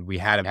 And we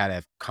had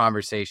a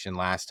conversation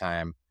last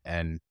time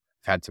and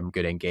had some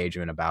good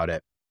engagement about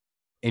it.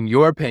 In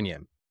your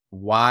opinion,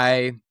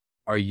 why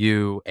are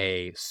you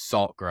a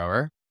salt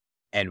grower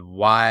and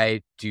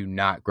why do you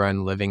not grow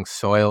in living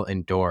soil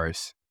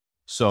indoors?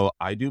 So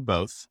I do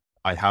both.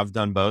 I have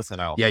done both and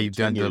I'll Yeah, you've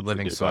done the continue to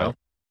living do both. soil.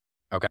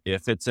 Okay.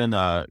 If it's in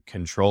a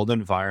controlled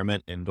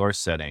environment, indoor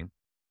setting,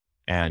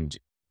 and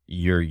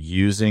you're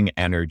using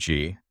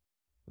energy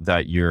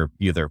that you're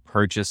either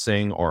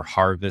purchasing or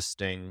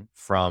harvesting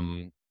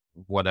from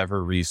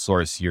whatever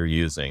resource you're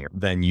using,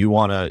 then you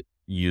want to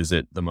use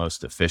it the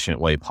most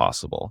efficient way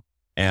possible.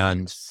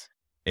 And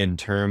in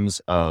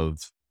terms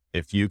of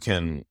if you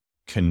can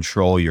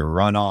control your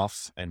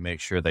runoff and make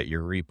sure that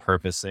you're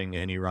repurposing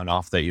any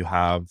runoff that you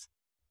have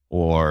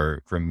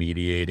or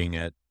remediating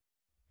it,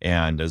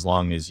 and as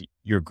long as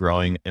you're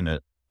growing in a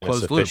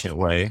Closed loop. sufficient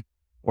way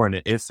or in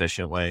an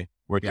efficient way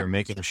where Yeah. you're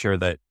making sure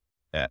that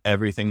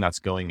everything that's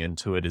going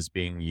into it is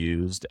being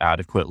used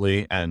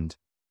adequately and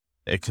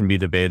it can be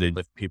debated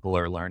if people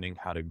are learning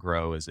how to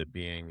grow, is it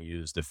being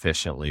used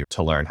efficiently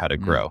to learn how to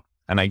Mm. grow?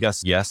 And I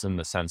guess yes, in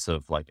the sense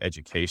of like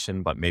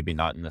education, but maybe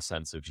not in the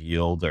sense of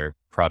yield or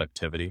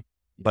productivity.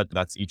 But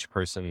that's each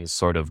person's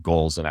sort of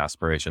goals and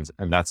aspirations.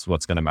 And that's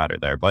what's going to matter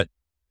there. But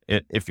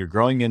if you're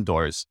growing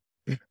indoors,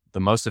 the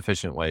most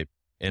efficient way,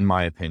 in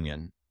my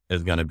opinion,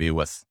 is going to be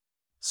with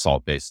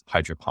salt-based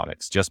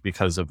hydroponics, just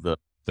because of the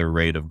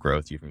rate of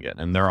growth you can get.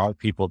 And there are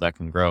people that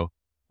can grow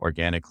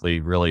organically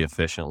really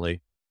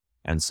efficiently.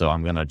 And so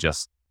I'm going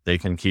to they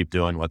can keep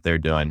doing what they're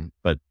doing.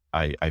 But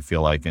I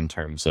feel like in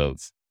terms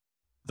of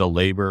the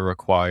labor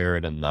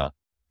required and the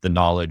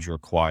knowledge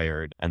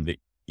required and the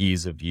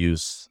ease of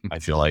use, I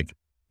feel like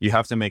you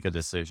have to make a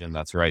decision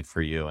that's right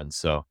for you. And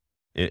so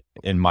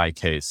in my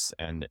case,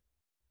 and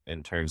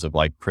in terms of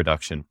like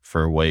production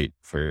for weight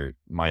for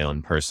my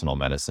own personal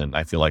medicine,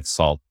 I feel like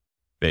salt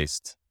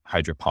based,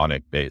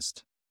 hydroponic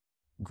based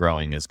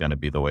growing is going to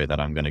be the way that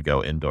I'm going to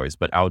go indoors.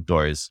 But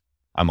outdoors,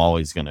 I'm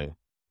always going to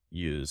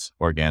use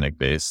organic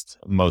based,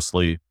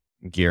 mostly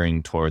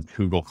gearing toward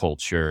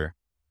hugelkultur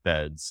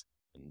beds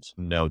and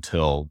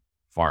no-till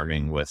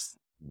farming with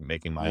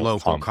making my own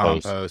Local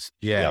compost. compost.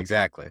 Yeah, Yep.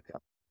 exactly.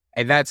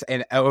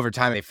 And over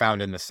time, they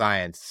found in the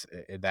science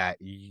that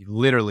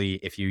literally,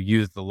 if you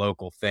use the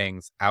local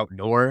things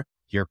outdoor,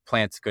 your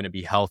plant's going to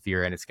be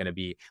healthier and it's going to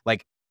be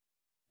like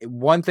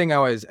one thing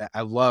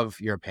I love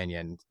your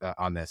opinion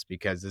on this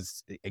because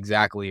it's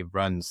exactly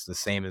runs the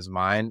same as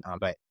mine.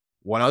 But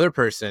one other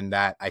person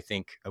that I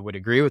think would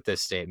agree with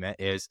this statement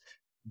is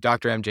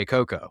Dr. MJ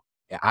Coco.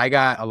 Yeah, I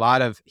got a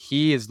lot of,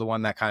 he is the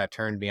one that kind of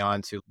turned me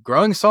on to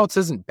growing salts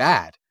isn't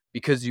bad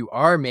because you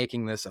are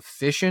making this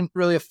efficient,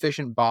 really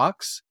efficient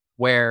box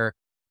where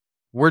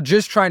we're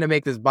just trying to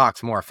make this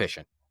box more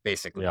efficient,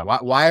 basically. Yeah.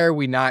 Why are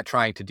we not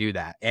trying to do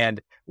that?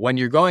 And when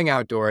you're going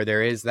outdoor,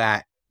 there is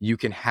that you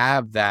can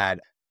have that.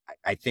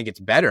 I think it's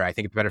better. I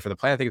think it's better for the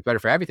plant. I think it's better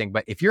for everything.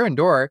 But if you're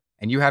indoor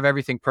and you have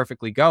everything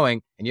perfectly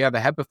going and you have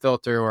a HEPA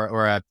filter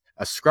or a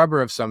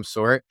scrubber of some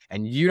sort,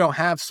 and you don't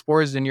have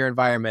spores in your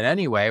environment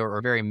anyway, or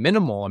a very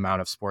minimal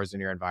amount of spores in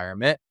your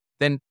environment,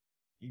 then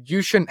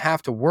you shouldn't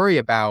have to worry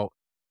about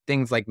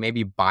things like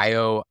maybe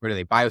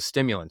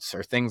biostimulants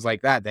or things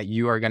like that, that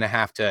you are going to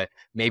have to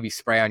maybe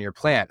spray on your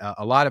plant.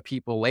 A lot of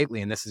people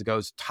lately, and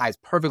ties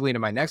perfectly into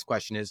my next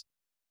question, is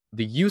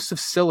the use of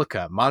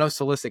silica,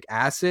 monosilicic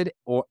acid,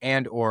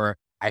 or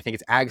I think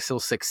it's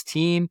Agsil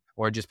 16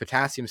 or just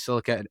potassium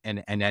silica in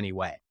any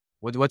way.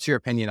 What's your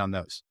opinion on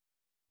those?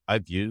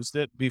 I've used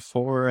it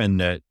before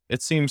and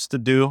it seems to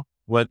do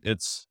what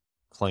it's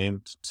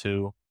claimed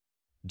to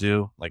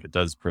do. Like it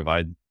does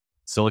provide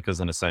silica is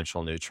an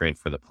essential nutrient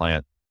for the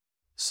plant.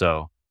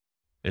 So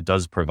it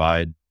does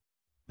provide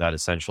that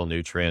essential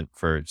nutrient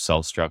for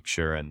cell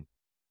structure and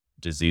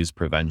disease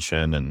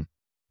prevention. And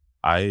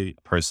I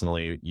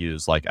personally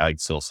use like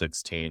Agsil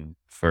 16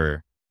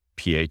 for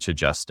pH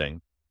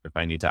adjusting. If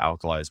I need to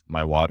alkalize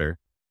my water,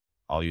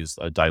 I'll use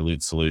a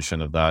dilute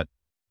solution of that.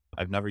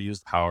 I've never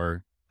used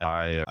power.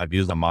 I've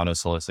used a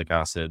monosilicic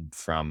acid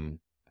from,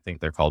 I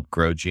think they're called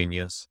Grow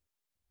Genius.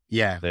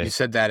 Yeah, you They,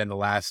 said that in the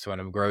last one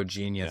of Grow yeah,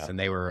 Genius, and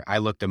I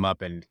looked them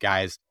up. And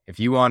guys, if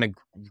you want a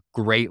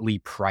greatly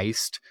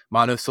priced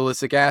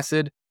monosilicic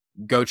acid,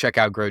 go check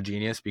out Grow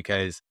Genius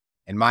because,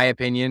 in my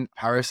opinion,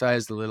 power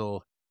size a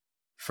little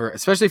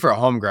especially for a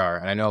home grower.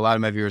 And I know a lot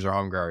of my viewers are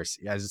home growers.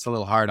 Guys, it's a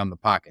little hard on the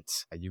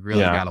pockets. You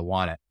really yeah, got to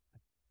want it.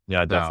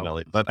 yeah, So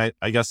definitely. But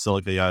I guess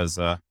silica, yeah,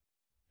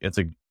 it's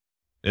a,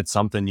 it's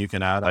something you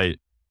can add.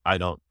 I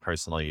don't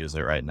personally use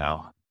it right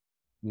now.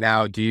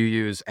 now, do you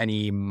use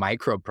any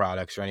micro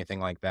products or anything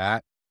like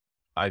that?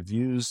 I've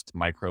used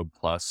Microbe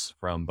Plus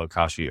from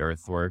Bokashi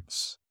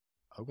Earthworks,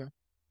 Okay.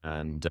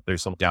 and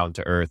there's some down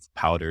to earth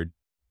powdered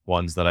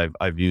ones that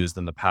I've used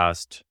in the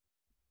past.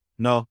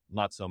 No,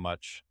 not so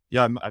much.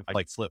 Yeah, I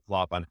like flip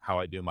flop on how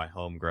I do my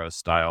home grow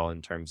style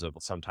in terms of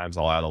sometimes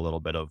I'll add a little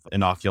bit of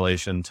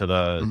inoculation to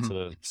Mhm.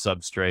 the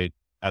substrate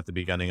at the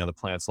beginning of the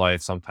plant's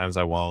life. Sometimes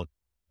I won't.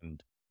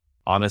 And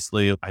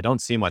honestly, I don't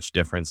see much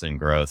difference in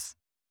growth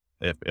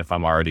if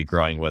I'm already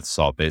growing with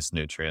salt based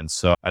nutrients.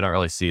 So I don't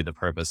really see the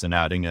purpose in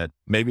adding it.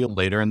 Maybe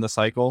later in the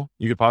cycle,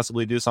 you could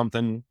possibly do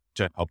something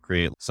to help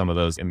create some of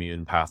those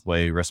immune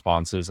pathway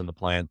responses in the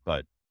plant.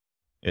 But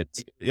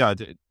yeah,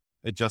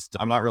 it just,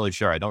 I'm not really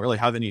sure. I don't really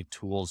have any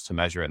tools to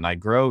measure it. And I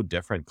grow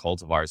different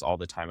cultivars all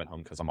the time at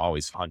home because I'm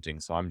always hunting.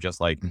 So I'm just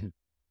like, Mhm.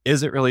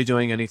 is it really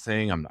doing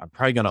anything? I'm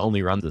probably going to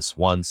only run this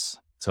once.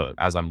 So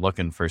as I'm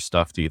looking for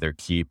stuff to either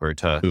keep or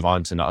to move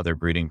on to other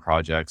breeding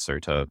projects or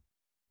to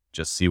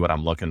just see what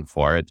I'm looking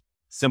for,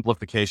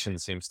 simplification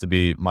seems to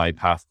be my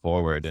path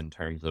forward in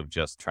terms of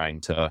just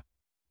trying to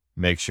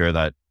make sure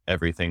that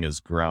everything is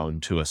grown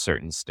to a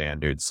certain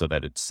standard so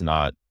that it's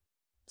not,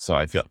 so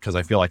I feel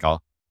like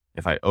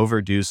if I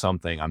overdo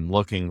something, I'm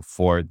looking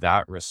for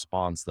that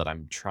response that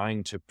I'm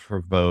trying to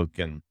provoke.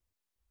 And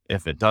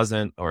if it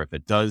doesn't, or if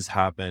it does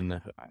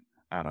happen,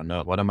 I don't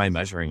know. What am I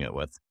measuring it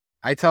with?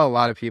 I tell a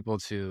lot of people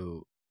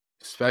to,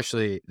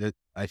 especially that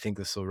I think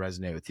this will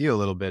resonate with you a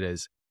little bit,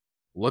 is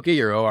look at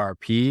your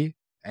ORP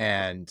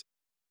and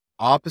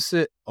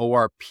opposite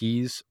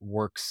ORPs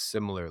work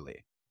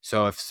similarly.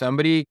 So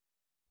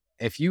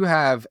if you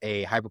have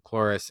a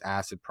hypochlorous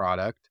acid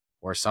product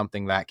or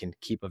something that can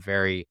keep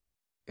it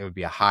would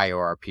be a high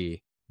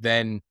ORP,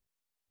 then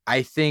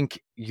I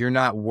think you're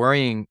not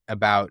worrying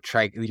about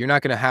you're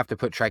not going to have to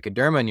put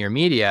trichoderma in your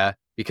media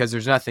because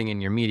there's nothing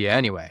in your media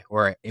anyway,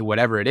 or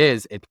whatever it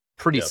is, it's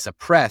pretty Yep.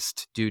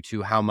 suppressed due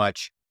to how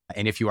much.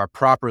 And if you are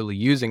properly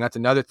using, that's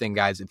another thing,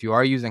 guys. If you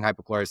are using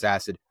hypochlorous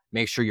acid,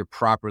 make sure you're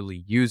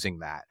properly using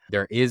that.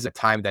 There is a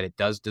time that it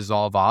does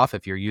dissolve off.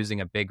 If you're using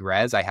a big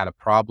res, I had a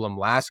problem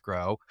last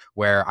grow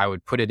where I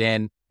would put it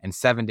in and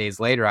 7 days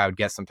later, I would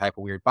get some type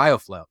of weird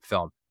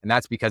biofilm. And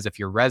that's because if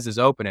your res is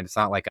open and it's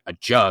not like a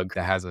jug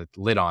that has a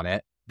lid on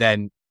it,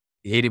 then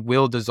it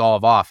will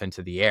dissolve off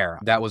into the air.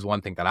 That was one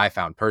thing that I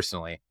found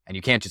personally. And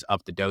you can't just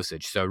up the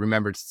dosage. So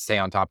remember to stay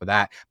on top of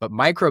that. But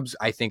microbes,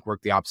 I think,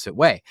 work the opposite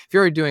way. If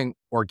you're doing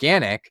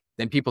organic,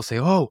 then people say,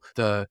 oh,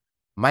 the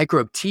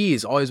microbe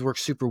teas always work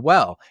super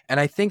well. And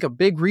I think a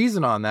big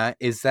reason on that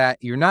is that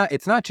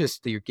it's not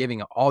just that you're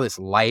giving all this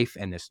life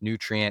and this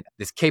nutrient,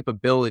 this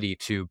capability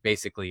to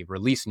basically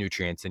release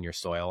nutrients in your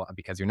soil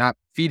because you're not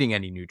feeding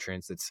any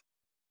nutrients. It's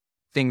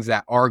things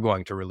that are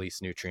going to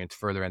release nutrients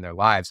further in their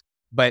lives.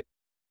 But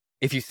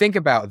if you think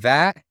about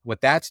that,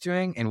 what that's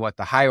doing and what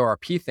the high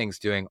ORP thing's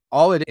doing,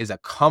 all it is a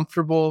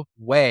comfortable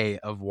way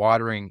of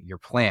watering your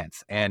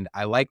plants. And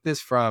I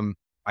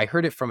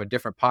heard it from a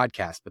different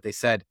podcast, but they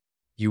said,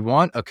 you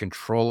want a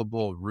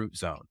controllable root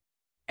zone.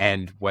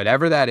 And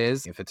whatever that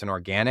is, if it's an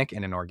organic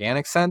in an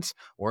organic sense,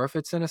 or if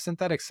it's in a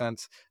synthetic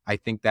sense, I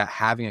think that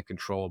having a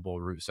controllable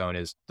root zone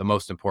is the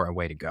most important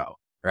way to go,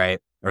 right?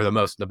 Or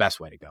the best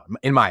way to go,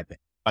 in my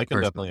opinion. I can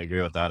Personally. definitely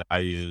agree with that. I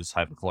use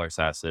hypochlorous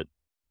acid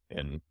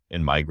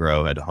in my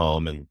grow at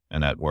home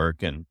and at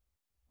work. And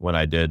when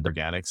I did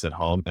organics at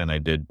home and I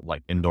did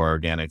like indoor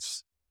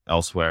organics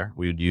elsewhere,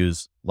 we would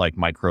use like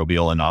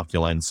microbial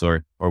inoculants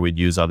or we'd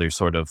use other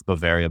sort of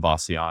Bavaria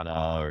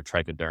bassiana or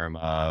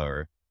trichoderma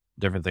or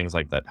different things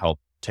like that help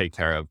take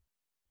care of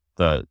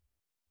the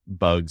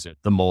bugs,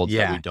 the molds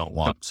that we Yeah. don't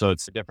want. So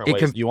it's different It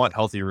ways. can You want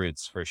healthy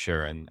roots for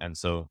sure. And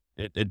so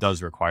it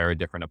does require a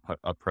different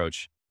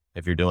approach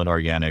if you're doing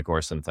organic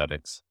or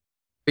synthetics.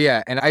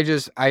 Yeah, and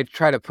I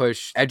try to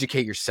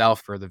educate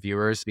yourself for the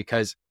viewers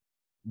because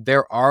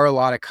there are a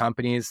lot of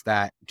companies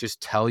that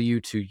just tell you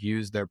to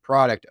use their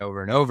product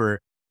over and over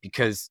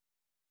because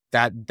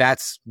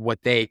that's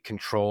what they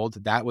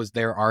controlled. That was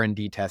their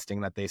R&D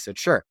testing that they said,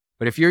 sure.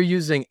 But if you're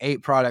using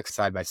 8 products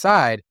side by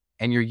side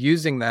and you're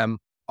using them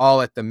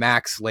all at the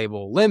max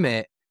label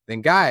limit,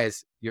 then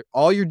guys,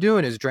 all you're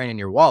doing is draining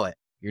your wallet.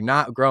 You're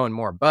not growing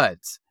more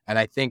buds. And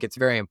I think it's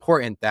very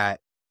important that,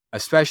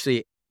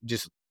 especially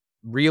just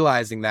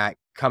realizing that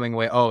coming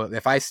away, oh,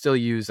 if I still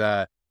use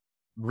a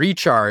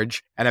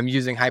recharge and I'm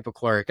using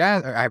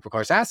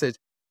hypochlorous acid,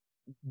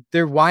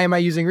 why am I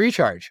using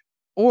recharge?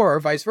 Or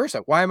vice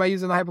versa. Why am I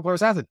using the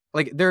hypochlorous acid?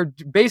 Like they're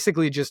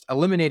basically just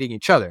eliminating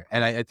each other.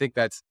 And I think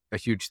that's a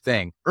huge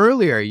thing.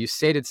 Earlier, you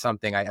stated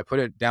something, I put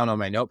it down on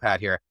my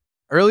notepad here.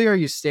 Earlier,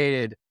 you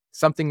stated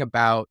something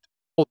about,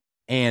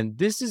 and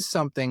this is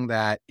something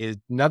that is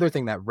another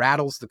thing that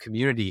rattles the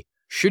community.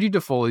 Should you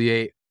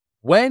defoliate?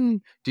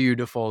 When do you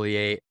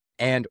defoliate?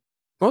 And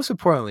most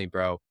importantly,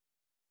 bro,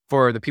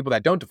 for the people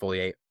that don't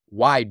defoliate,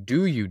 why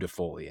do you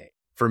defoliate?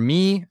 For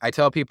me, I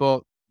tell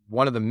people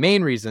one of the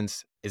main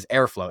reasons is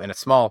airflow. In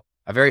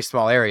a very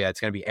small area, it's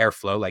going to be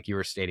airflow, like you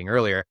were stating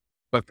earlier.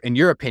 But in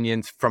your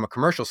opinions, from a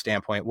commercial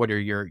standpoint, what are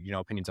your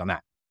opinions on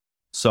that?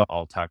 So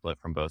I'll tackle it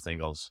from both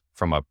angles.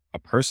 From a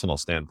personal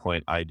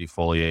standpoint, I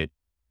defoliate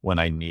when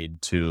I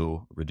need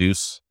to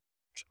reduce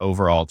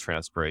overall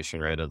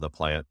transpiration rate of the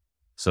plant.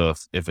 So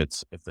if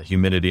the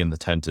humidity in the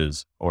tent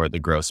or the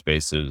grow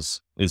space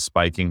is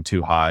spiking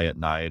too high at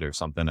night or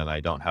something, and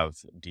I don't have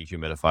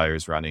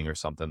dehumidifiers running or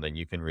something, then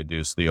you can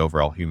reduce the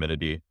overall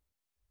humidity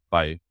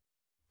by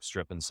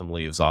stripping some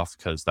leaves off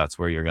because that's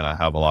where you're going to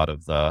have a lot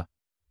of the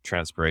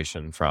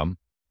transpiration from.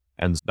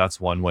 And that's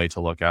one way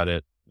to look at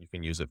it. You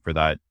can use it for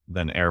that.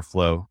 Then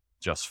airflow,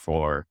 just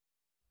for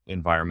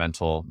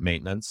environmental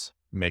maintenance,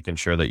 making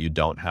sure that you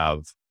don't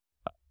have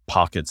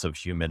pockets of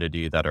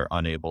humidity that are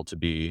unable to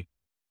be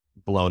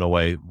blown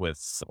away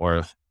with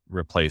or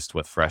replaced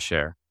with fresh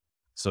air.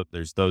 So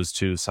there's those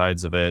two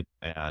sides of it.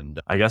 And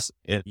I guess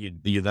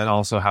you then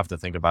also have to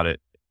think about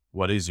it.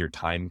 What is your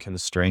time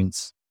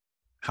constraints?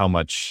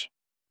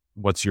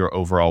 What's your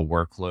overall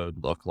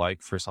workload look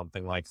like for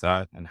something like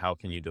that? And how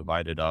can you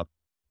divide it up?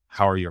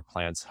 How are your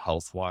plants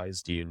health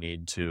wise? Do you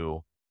need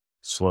to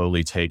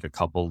slowly take a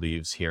couple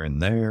leaves here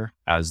and there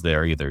as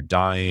they're either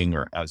dying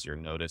or as you're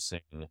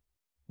noticing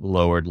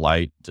lowered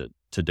light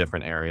to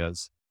different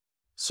areas?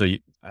 So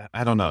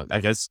I don't know. I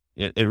guess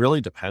it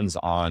really depends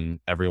on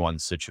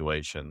everyone's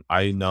situation.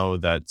 I know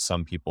that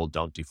some people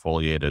don't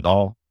defoliate at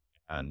all,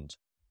 and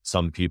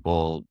some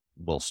people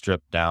will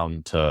strip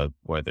down to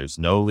where there's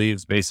no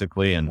leaves,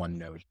 basically. And One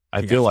node.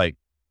 I feel like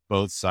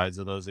both sides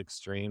of those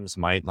extremes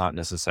might not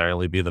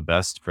necessarily be the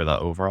best for the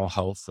overall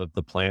health of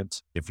the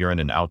plant. If you're in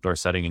an outdoor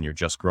setting and you're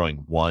just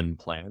growing one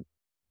plant,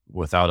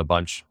 without a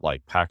bunch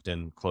like packed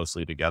in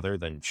closely together,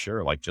 then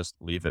sure, like just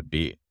leave it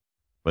be.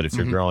 But if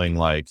you're Hmm. growing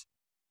like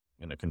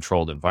in a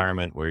controlled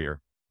environment where you're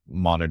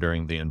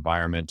monitoring the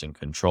environment and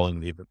controlling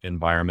the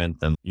environment,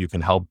 then you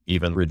can help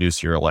even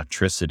reduce your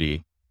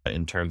electricity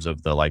in terms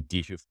of the like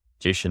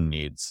dehumidification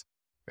needs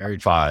Very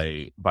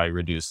true. by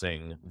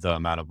reducing the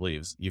amount of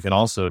leaves. You can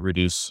also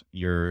reduce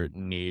your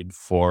need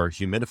for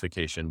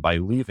humidification by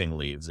leaving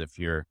leaves if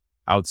your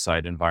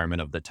outside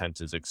environment of the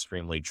tent is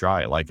extremely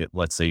dry. Like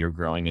let's say you're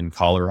growing in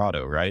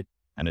Colorado, right?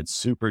 And it's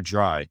super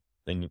dry,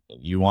 then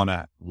you want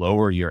to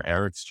lower your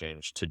air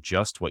exchange to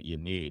just what you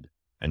need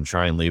and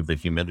try and leave the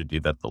humidity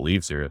that the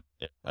leaves are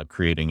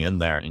creating in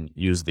there and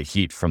use the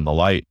heat from the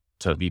light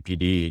to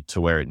BPD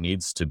to where it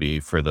needs to be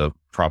for the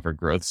proper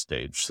growth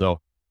stage. So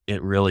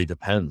it really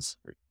depends,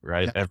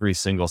 right? Yeah. Every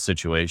single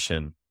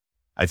situation.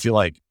 I feel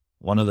like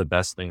one of the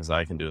best things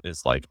I can do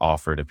is like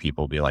offer to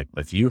people, be like,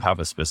 if you have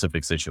a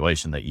specific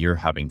situation that you're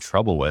having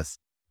trouble with,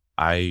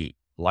 I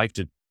like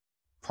to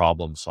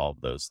problem solve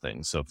those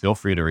things. So feel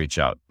free to reach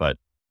out, but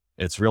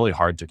it's really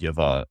hard to give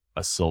a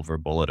silver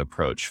bullet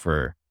approach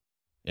for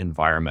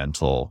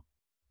environmental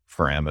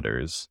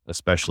parameters,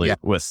 especially Yeah.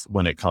 with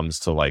when it comes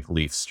to like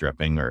leaf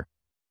stripping or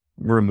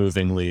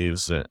removing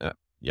leaves.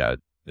 Yeah,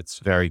 it's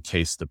very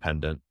case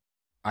dependent.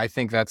 I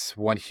think that's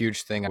one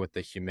huge thing with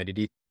the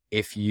humidity.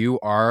 If you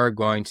are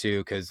going to,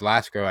 because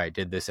last go I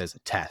did this as a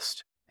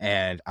test,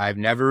 and I've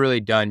never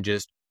really done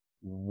just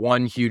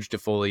one huge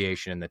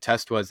defoliation. And the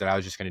test was that I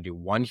was just going to do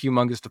one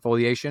humongous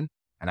defoliation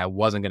and I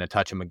wasn't going to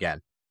touch them again.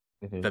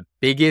 Hmm. The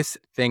biggest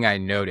thing I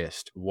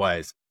noticed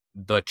was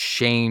the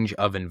change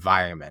of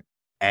environment.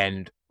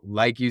 And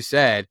like you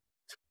said,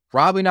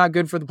 probably not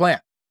good for the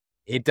plant.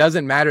 It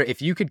doesn't matter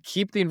if you could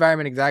keep the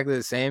environment exactly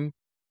the same,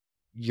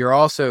 you're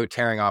also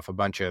tearing off a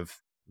bunch of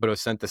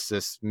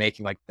photosynthesis,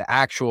 making like the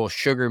actual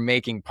sugar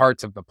making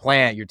parts of the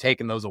plant. You're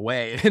taking those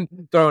away and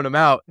throwing them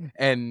out.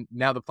 And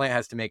now the plant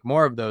has to make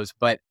more of those.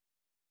 But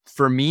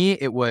for me,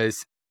 it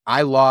was,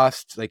 I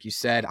lost, like you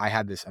said, I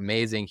had this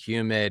amazing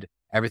humid,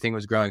 everything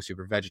was growing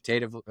super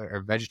vegetative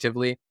or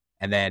vegetatively,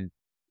 and then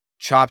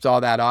chopped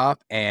all that off.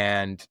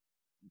 And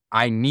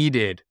I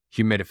needed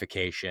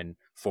humidification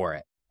for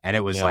it. And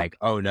it was Yeah. like,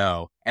 oh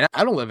no. And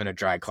I don't live in a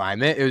dry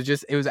climate.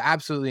 It was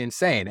absolutely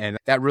insane. And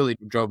that really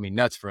drove me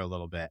nuts for a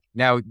little bit.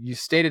 Now, you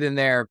stated in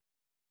there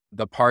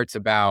the parts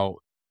about,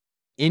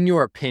 in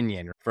your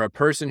opinion, for a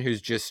person who's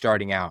just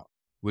starting out,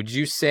 would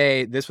you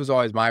say, this was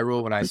always my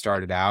rule when I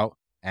started out?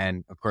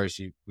 And of course,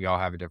 we all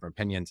have different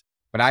opinions,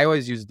 but I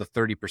always use the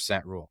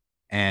 30% rule.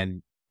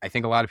 And I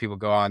think a lot of people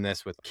go on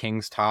this with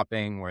King's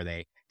topping, where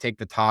they take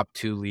the top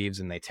two leaves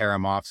and they tear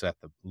them off so that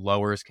the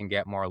lowers can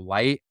get more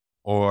light.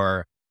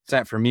 Or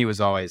percent for me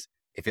was always,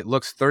 if it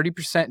looks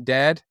 30%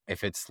 dead,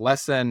 if it's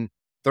less than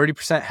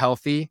 30%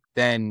 healthy,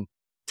 then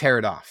tear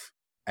it off.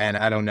 And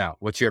I don't know.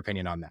 What's your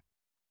opinion on that?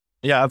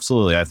 Yeah,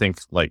 absolutely. I think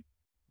like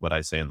what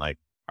I say in like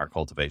our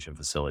cultivation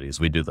facilities,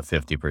 we do the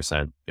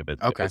 50%. If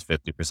Okay. it's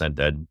 50%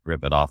 dead,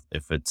 rip it off.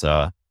 If it's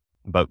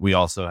but we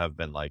also have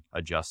been like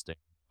adjusting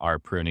our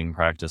pruning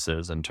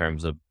practices in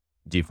terms of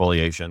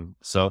defoliation.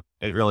 So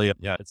it really,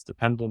 yeah, it's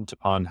dependent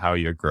upon how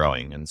you're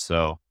growing. And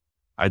so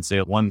I'd say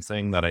one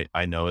thing that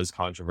I know is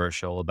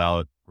controversial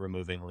about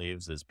removing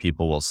leaves is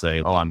people will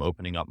say, oh, I'm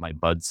opening up my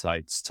bud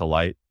sites to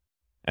light.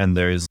 And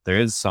there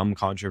is some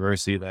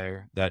controversy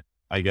there that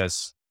I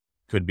guess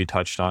could be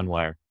touched on,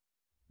 where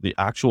the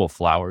actual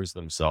flowers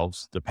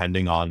themselves,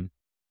 depending on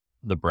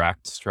the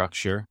bract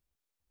structure,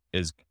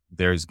 is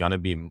there's going to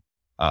be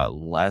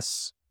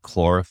less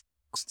chlorophyll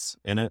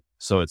in it.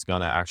 So it's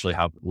going to actually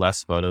have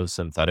less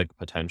photosynthetic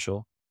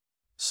potential.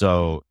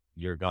 So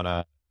you're going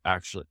to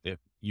actually, if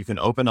you can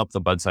open up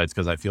the bud sites,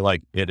 because I feel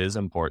like it is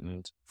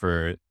important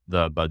for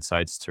the bud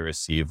sites to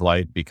receive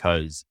light,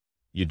 because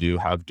you do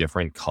have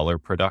different color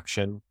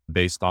production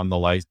based on the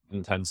light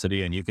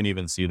intensity. And you can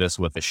even see this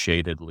with a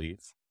shaded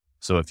leaf.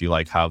 So if you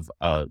like have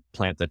a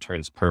plant that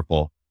turns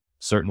purple,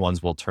 certain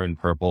ones will turn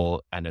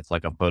purple and it's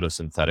like a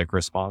photosynthetic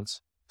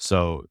response.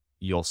 So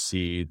you'll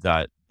see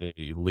that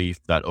the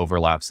leaf that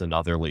overlaps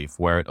another leaf,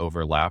 where it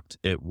overlapped,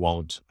 it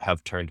won't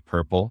have turned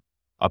purple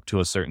up to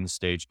a certain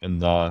stage in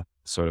the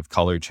sort of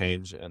color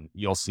change. And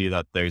you'll see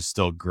that there's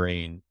still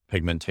green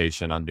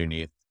pigmentation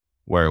underneath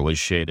where it was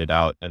shaded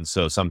out. And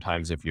so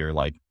sometimes if you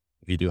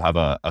do have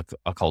a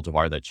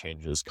cultivar that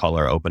changes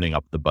color, opening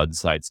up the bud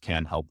sites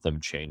can help them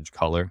change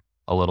color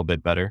a little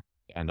bit better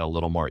and a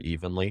little more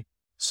evenly.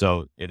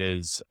 So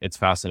it's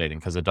fascinating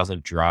because it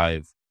doesn't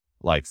drive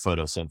like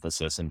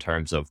photosynthesis in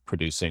terms of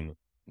producing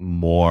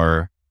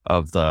more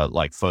of the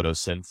like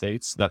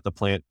photosynthates that the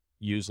plant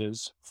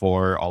uses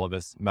for all of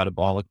its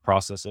metabolic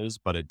processes,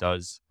 but it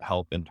does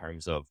help in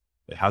terms of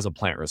it has a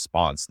plant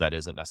response that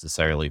isn't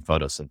necessarily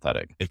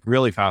photosynthetic. It's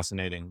really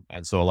fascinating.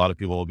 And so a lot of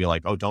people will be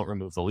like, oh, don't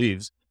remove the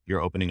leaves. You're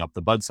opening up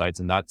the bud sites,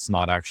 and that's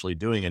not actually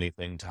doing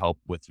anything to help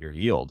with your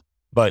yield.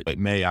 But it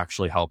may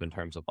actually help in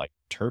terms of like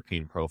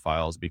terpene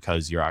profiles,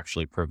 because you're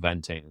actually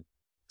preventing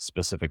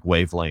specific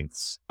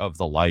wavelengths of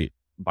the light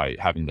by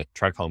having the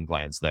trichome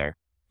glands there.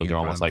 So In they're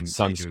front almost of like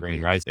them. I do sunscreen,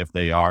 agree. right? If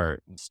they are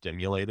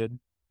stimulated,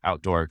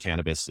 outdoor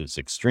cannabis is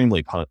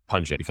extremely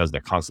pungent because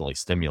they're constantly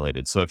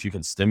stimulated. So if you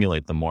can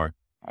stimulate them more,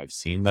 I've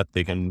seen that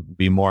they can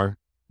be more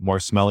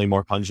smelly,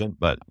 more pungent,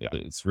 but yeah,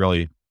 it's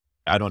really,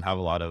 I don't have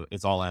a lot of,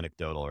 it's all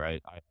anecdotal,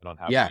 right? I don't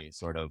have Yeah. any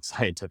sort of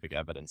scientific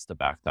evidence to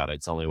back that.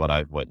 It's only what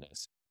I've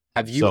witnessed.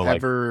 Have you So like,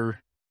 ever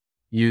oh,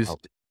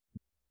 used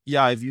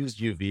yeah, I've used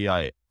UV.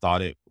 I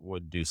thought it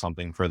would do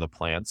something for the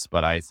plants,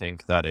 but I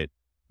think that it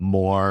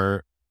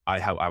more,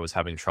 I was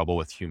having trouble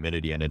with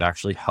humidity, and it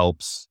actually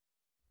helps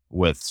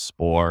with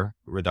spore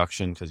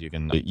reduction because you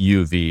can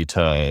UV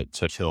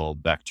to kill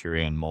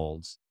bacteria and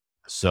molds.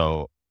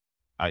 So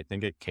I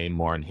think it came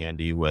more in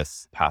handy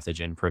with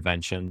pathogen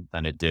prevention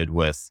than it did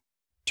with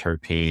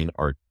terpene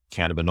or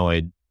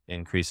cannabinoid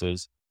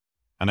increases.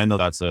 And I know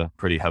that's a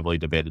pretty heavily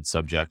debated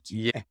subject.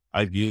 yeah.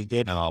 I've used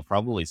it and I'll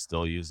probably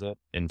still use it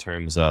in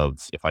terms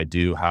of if I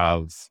do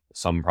have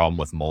some problem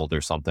with mold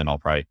or something,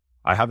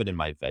 I have it in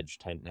my veg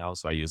tent now.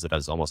 So I use it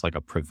as almost like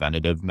a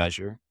preventative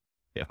measure.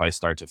 If I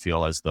start to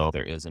feel as though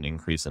there is an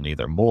increase in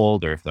either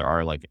mold or if there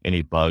are like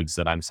any bugs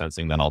that I'm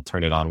sensing, then I'll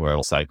turn it on where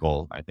it'll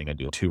cycle. I think I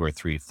do 2 or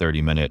 3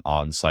 30-minute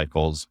on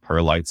cycles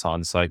per lights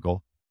on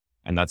cycle.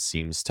 And that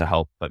seems to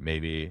help, but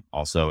maybe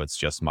also it's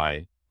just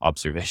my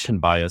observation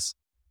bias.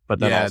 But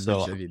then Yeah,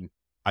 also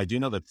I do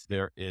know that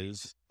there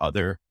is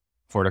other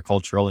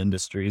horticultural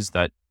industries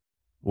that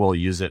will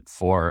use it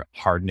for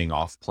hardening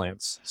off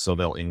plants. So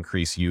they'll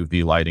increase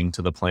UV lighting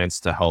to the plants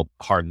to help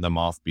harden them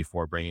off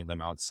before bringing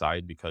them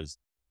outside because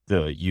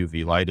the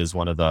UV light is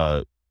one of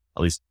the,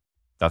 at least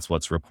that's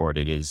what's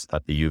reported, is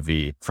that the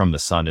UV from the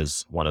sun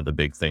is one of the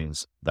big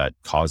things that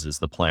causes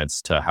the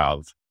plants to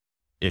have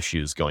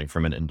issues going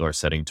from an indoor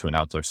setting to an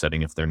outdoor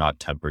setting if they're not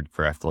tempered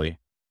correctly.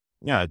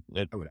 Yeah,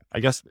 I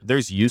guess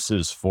there's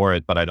uses for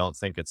it, but I don't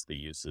think it's the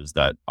uses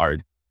that are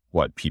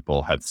what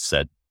people have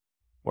said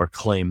or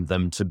claim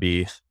them to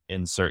be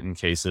in certain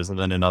cases. And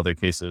then in other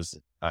cases,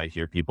 I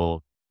hear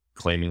people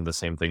claiming the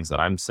same things that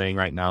I'm saying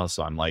right now.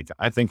 So I'm like,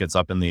 I think it's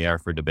up in the air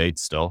for debate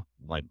still.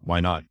 Like, why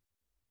not?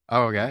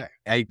 Oh, okay.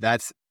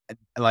 That's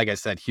like I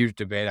said, huge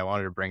debate. I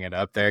wanted to bring it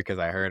up there because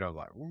I heard I was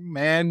like, "Oh,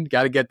 man,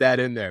 got to get that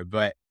in there."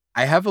 But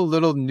I have a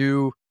little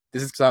new.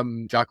 This is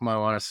something Giacomo I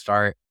want to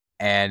start,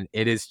 and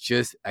it is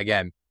just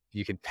again,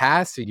 you can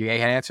pass or you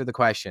can answer the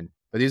question.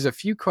 But there's a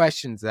few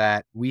questions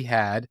that we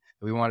had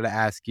that we wanted to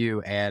ask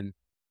you, and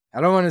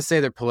I don't want to say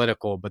they're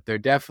political, but they're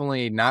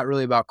definitely not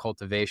really about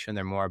cultivation.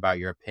 They're more about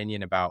your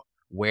opinion about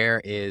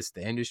where is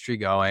the industry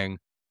going,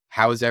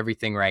 how is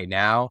everything right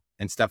now,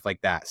 and stuff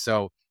like that.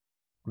 So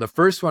the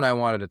first one I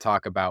wanted to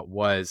talk about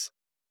was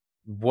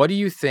what do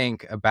you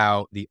think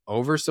about the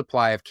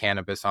oversupply of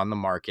cannabis on the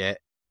market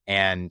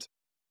and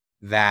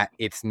that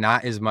it's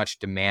not as much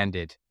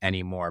demanded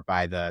anymore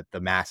by the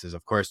masses?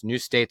 Of course, new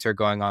states are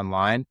going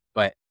online,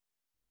 but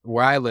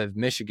where I live,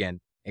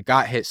 Michigan, it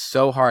got hit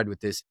so hard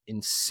with this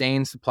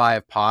insane supply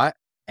of pot.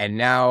 And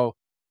now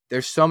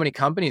there's so many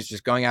companies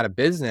just going out of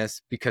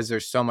business because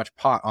there's so much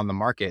pot on the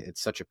market.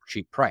 It's such a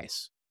cheap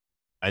price.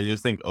 I do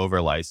think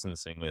over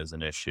licensing is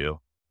an issue,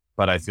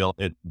 but I feel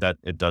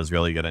it does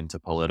really get into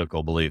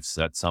political beliefs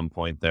at some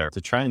point there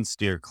to try and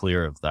steer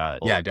clear of that.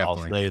 Yeah, I'll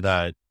definitely. say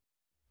that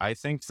I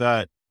think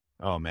that,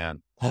 oh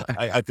man,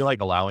 I feel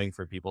like allowing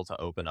for people to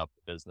open up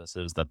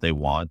businesses that they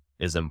want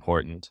is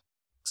important,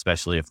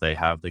 especially if they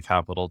have the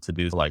capital to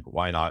do. Like,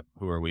 why not?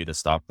 Who are we to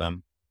stop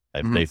them?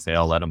 If Mhm. they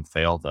fail, let them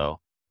fail though.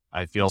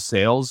 I feel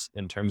sales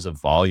in terms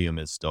of volume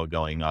is still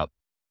going up,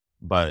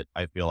 but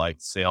I feel like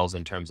sales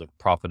in terms of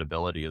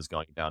profitability is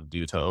going down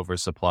due to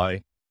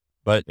oversupply.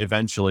 But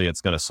eventually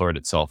it's going to sort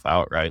itself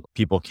out, right?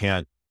 People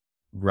can't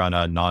run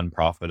a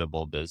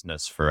non-profitable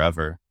business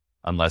forever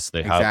unless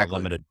they have Exactly.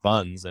 unlimited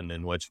funds. And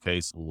in which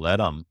case, let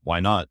them. Why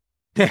not?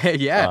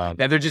 Yeah, Um,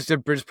 that they're just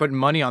putting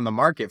money on the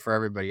market for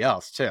everybody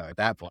else too at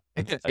that point.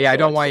 I Yeah, I feel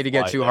don't like want you to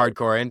get supply too there.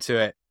 hardcore into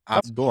it.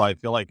 That's cool. I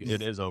feel like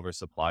it is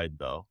oversupplied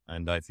though.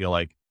 And I feel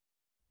like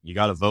you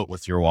got to vote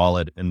with your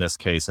wallet in this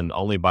case and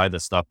only buy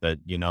the stuff that,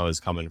 you know, is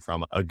coming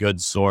from a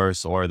good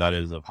source or that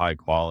is of high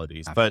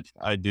quality. But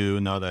I do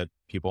know that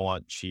people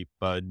want cheap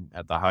bud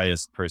at the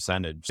highest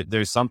percentage.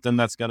 There's something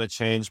that's going to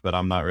change, but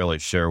I'm not really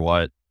sure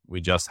what. We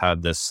just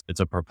had this, it's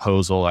a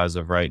proposal as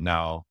of right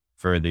now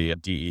for the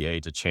DEA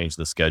to change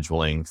the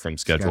scheduling from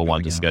Schedule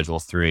 1 Scheduling, to yeah. Schedule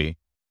 3.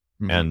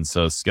 Mhm. And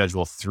so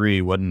Schedule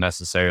 3 wouldn't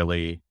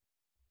necessarily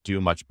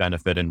do much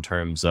benefit in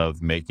terms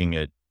of making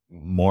it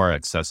more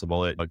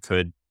accessible. It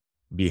could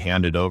be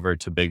handed over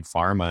to big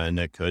pharma and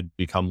it could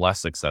become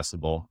less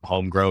accessible.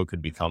 Home grow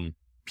could become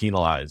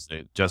penalized,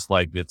 just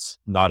like it's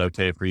not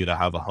okay for you to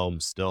have a home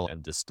still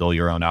and distill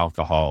your own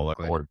alcohol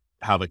or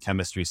have a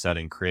chemistry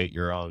setting, create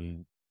your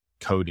own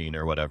codeine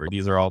or whatever.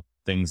 These are all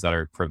things that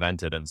are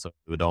prevented. And so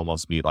it would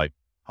almost be like,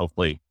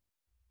 hopefully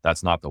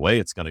that's not the way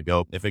it's going to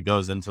go. If it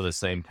goes into the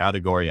same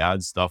category,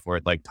 add stuff where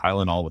it's like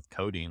Tylenol with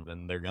codeine,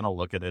 then they're going to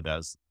look at it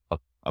as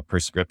a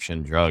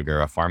prescription drug or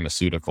a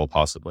pharmaceutical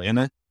possibly.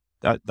 And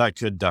that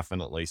could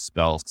definitely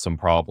spell some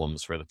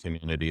problems for the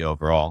community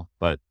overall,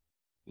 but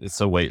it's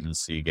a wait and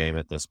see game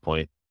at this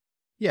point.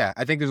 Yeah,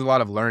 I think there's a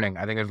lot of learning.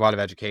 I think there's a lot of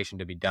education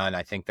to be done.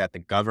 I think that the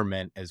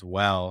government as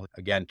well,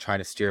 again, trying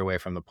to steer away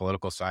from the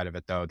political side of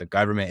it, though, the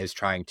government is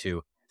trying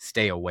to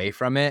stay away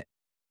from it.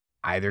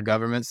 Either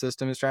government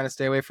system is trying to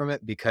stay away from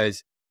it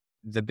because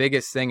the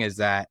biggest thing is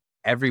that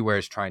everywhere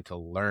is trying to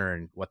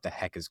learn what the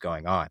heck is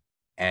going on.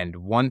 And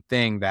one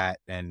thing that,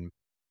 and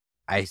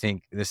I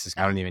think this is,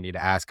 I don't even need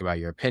to ask about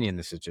your opinion.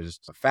 This is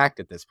just a fact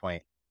at this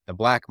point. The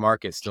black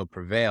market still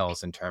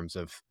prevails in terms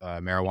of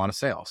marijuana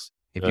sales.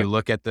 If Yeah. you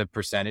look at the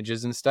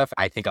percentages and stuff,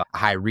 I think a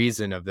high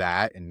reason of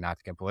that, and not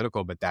to get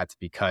political, but that's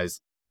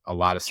because a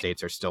lot of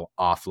states are still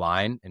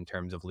offline in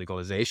terms of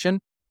legalization.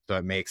 So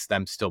it makes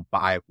them still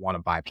want to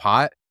buy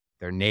pot.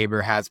 Their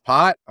neighbor has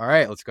pot. All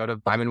right,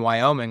 I'm in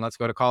Wyoming. Let's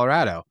go to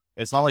Colorado.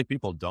 It's not like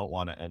people don't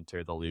want to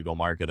enter the legal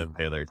market and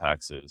pay their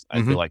taxes.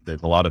 I Hmm. feel like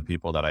there's a lot of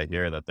people that I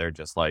hear that they're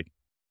just like,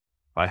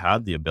 if I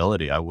had the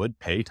ability, I would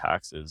pay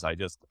taxes.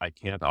 I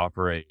can't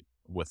operate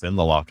within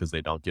the law because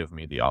they don't give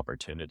me the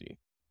opportunity.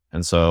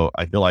 And so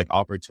I feel like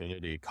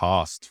opportunity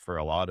cost for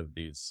a lot of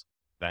these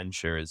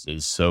ventures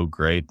is so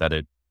great that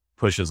it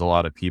pushes a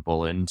lot of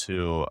people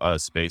into a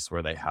space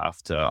where they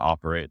have to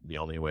operate the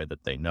only way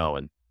that they know.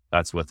 And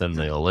that's within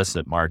the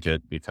illicit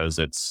market because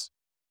it's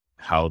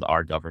how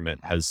our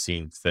government has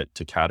seen fit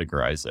to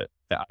categorize it.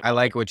 I I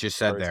like what you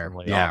said there.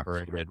 personally Yeah.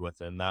 operated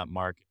within that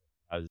market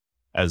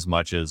as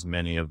much as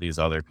many of these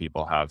other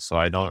people have. So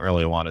I don't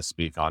really want to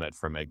speak on it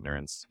from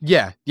ignorance.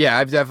 Yeah, yeah,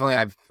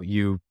 I've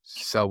you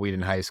sell weed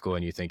in high school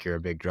and you think you're a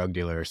big drug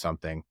dealer or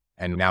something.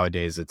 And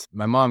nowadays it's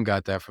my mom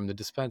got that from the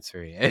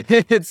dispensary.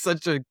 It's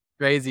such a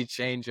crazy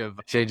change of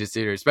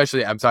scenery,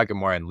 especially I'm talking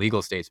more in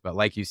legal states. But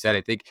like you said,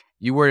 I think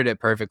you worded it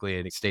perfectly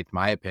and it states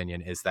my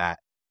opinion is that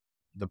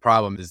the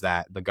problem is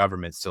that the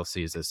government still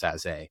sees this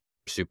as a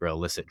super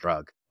illicit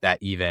drug, that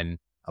even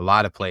a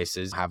lot of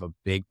places have a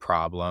big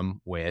problem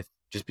with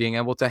just being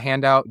able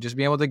to just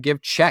being able to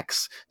give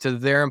checks to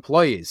their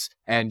employees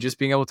and just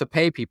being able to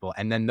pay people.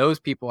 And then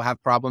those people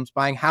have problems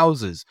buying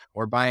houses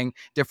or buying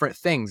different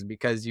things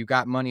because you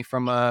got money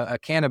from a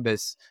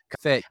cannabis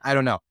fit. I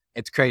don't know.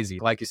 It's crazy.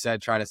 Like you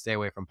said, trying to stay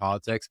away from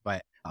politics,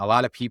 but a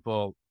lot of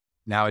people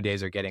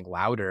nowadays are getting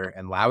louder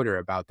and louder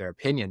about their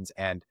opinions.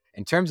 And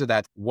in terms of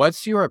that,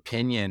 what's your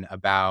opinion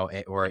about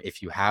it, or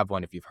if you have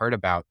one, if you've heard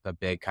about the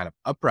big kind of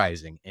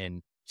uprising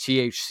in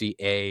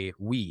THCA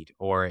weed,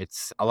 or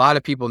it's a lot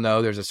of people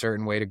know there's a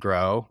certain way to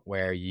grow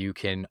where you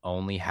can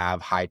only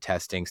have high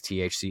testings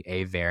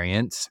THCA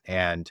variants.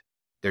 And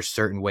there's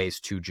certain ways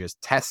to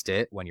just test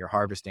it when you're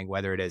harvesting,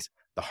 whether it is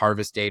the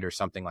harvest date or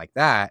something like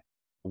that.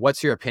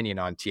 What's your opinion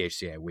on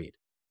THCA weed?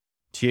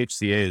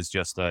 THCA is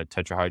just a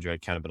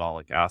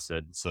tetrahydrocannabinolic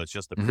acid. So it's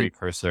just a Hmm.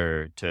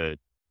 precursor to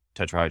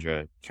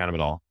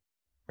tetrahydrocannabinol,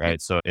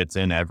 right? So it's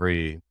in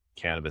every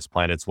cannabis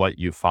plant. It's what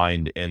you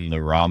find in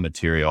the raw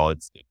material.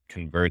 It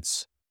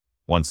converts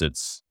once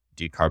it's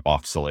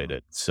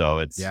decarboxylated. So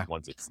it's Yeah.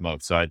 once it's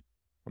smoked. So I'm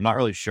not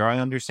really sure I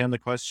understand the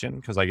question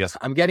because I guess,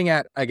 I'm getting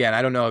at, again,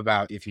 I don't know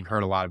about if you've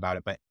heard a lot about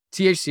it, but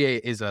THCA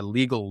is a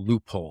legal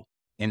loophole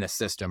in the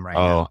system right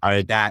oh,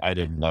 now. That I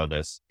didn't know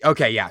this.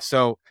 Okay, yeah.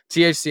 So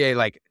THCA,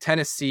 like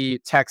Tennessee,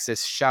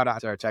 Texas, shout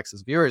out to our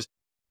Texas viewers.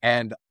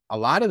 And a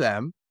lot of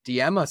them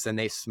DM us and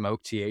they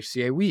smoke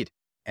THCA weed.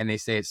 And they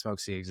say it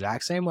smokes the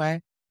exact same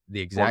way, the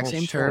Well, exact no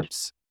same shit.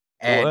 terps.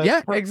 And What?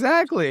 yeah,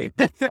 exactly.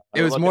 It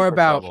They're was looking more for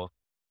about, trouble.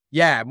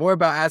 yeah, more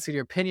about asking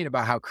your opinion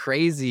about how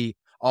crazy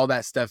all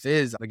that stuff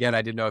is. Again,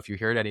 I didn't know if you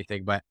heard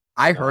anything, but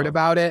I heard No.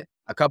 about it.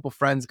 A couple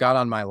friends got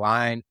on my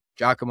line.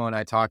 Giacomo and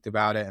I talked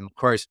about it. And of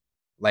course,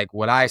 like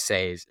what I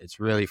say is it's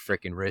really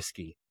freaking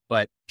risky.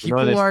 But You know,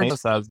 people this are,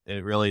 paints as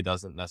it really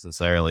doesn't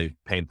necessarily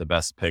paint the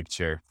best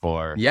picture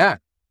for yeah,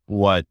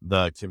 what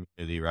the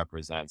community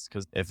represents.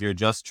 Because if you're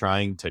just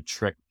trying to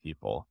trick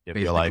people, if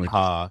you're like,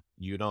 basically.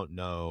 you don't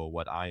know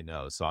what I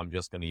know, so I'm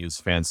just going to use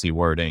fancy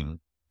wording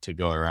to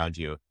go around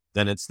you,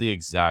 then it's the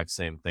exact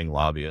same thing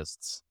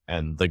lobbyists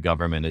and the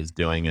government is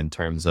doing in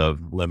terms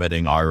of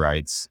limiting our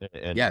rights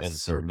in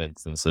Yes. certain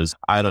instances.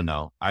 I don't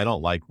know. I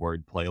don't like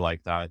wordplay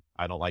like that.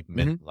 I don't like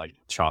Hmm. like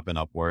chopping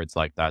up words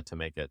like that to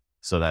make it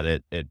so that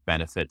it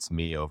benefits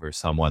me over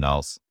someone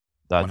else.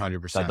 That that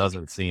 100%.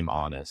 doesn't seem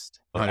honest.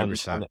 And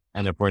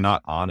 100%. if we're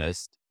not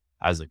honest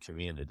as a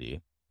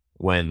community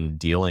when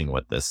dealing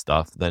with this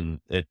stuff,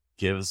 then it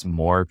gives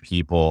more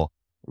people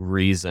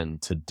reason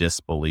to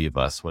disbelieve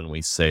us when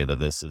we say that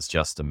this is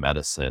just a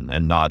medicine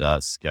and not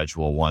a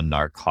Schedule One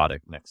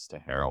narcotic next to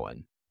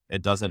heroin.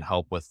 It doesn't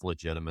help with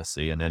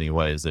legitimacy in any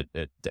ways.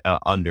 It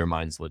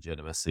undermines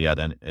legitimacy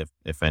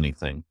if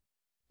anything.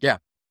 Yeah.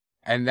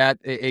 And that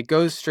it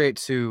goes straight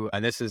to,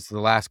 and this is the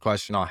last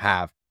question I'll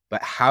have,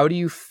 but how do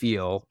you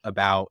feel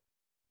about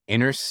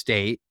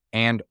interstate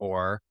and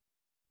or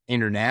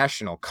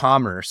international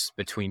commerce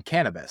between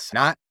cannabis?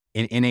 Not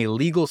in a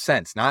legal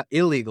sense, not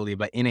illegally,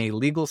 but in a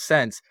legal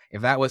sense.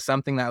 If that was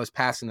something that was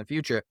passed in the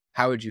future,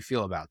 how would you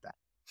feel about that?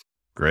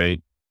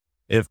 Great.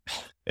 If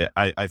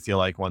I feel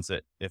like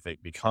if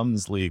it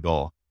becomes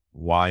legal,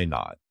 why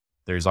not?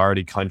 There's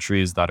already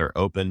countries that are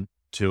open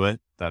to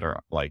it that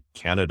are like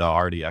Canada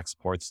already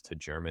exports to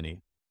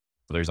Germany.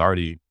 So there's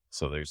already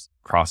So there's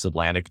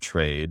cross-Atlantic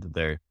trade.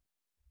 There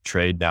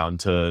trade down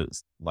to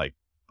like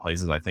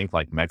places, I think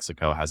like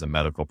Mexico has a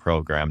medical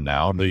program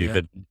now. So you Yeah.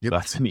 could, Yep.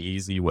 that's an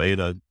easy way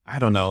to, I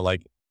don't know,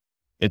 like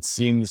it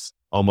seems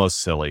almost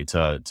silly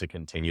to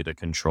continue to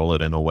control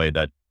it in a way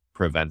that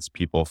prevents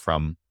people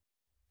from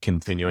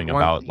continuing One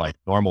about like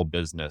normal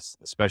business,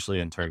 especially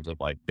in terms of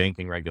like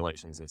banking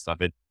regulations and stuff.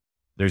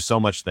 There's so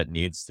much that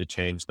needs to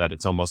change that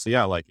it's almost,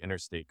 yeah, like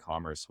interstate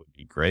commerce would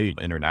be great.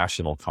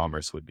 International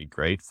commerce would be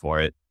great for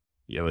it.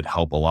 It would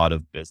help a lot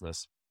of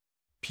business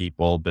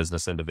people,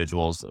 business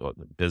individuals,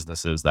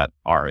 businesses that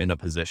are in a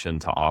position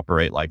to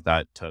operate like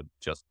that, to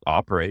just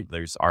operate.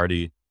 There's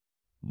already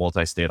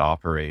multi-state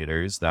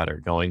operators that are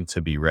going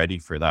to be ready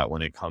for that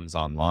when it comes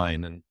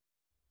online. And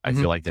I Mhm.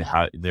 feel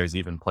like there's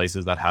even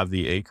places that have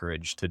the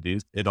acreage to do.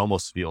 It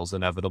almost feels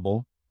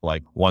inevitable.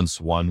 Like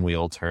once one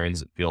wheel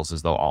turns, it feels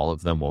as though all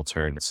of them will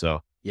turn.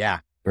 So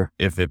Yeah. sure,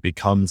 if it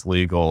becomes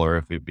legal or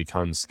if it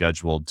becomes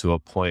scheduled to a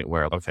point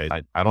where, okay,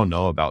 I don't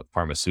know about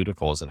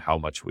pharmaceuticals and how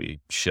much we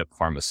ship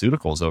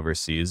pharmaceuticals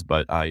overseas,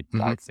 but I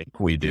Mhm. think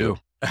we do.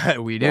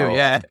 Do. We do, So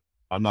yeah.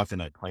 I'm not going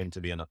to claim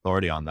to be an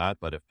authority on that,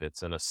 but if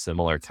it's in a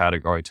similar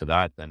category to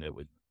that, then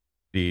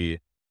be,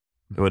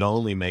 it would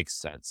only make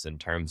sense in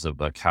terms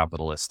of a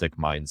capitalistic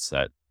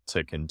mindset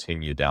to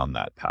continue down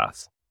that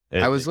path.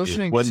 I It, was it, it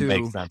listening wouldn't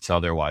make to sense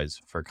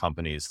otherwise for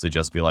companies to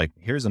just be like,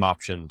 here's an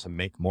option to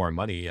make more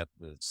money at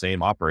the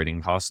same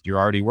operating cost you're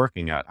already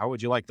working at. How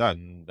would you like that?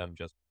 And them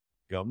just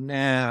go,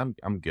 nah,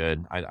 I'm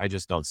good. I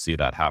just don't see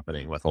that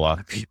happening with a lot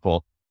of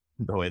people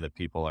the way that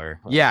people are.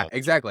 Yeah,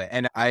 exactly,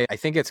 and I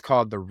think it's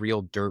called the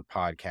Real Dirt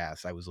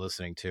podcast I was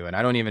listening to, and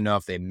I don't even know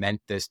if they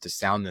meant this to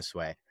sound this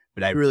way,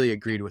 but I really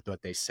agreed with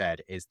what they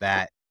said, is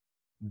that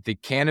the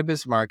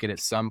cannabis market at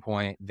some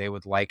point, they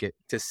would like it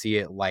to see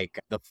it like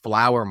the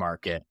flower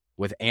market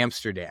with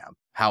Amsterdam,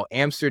 how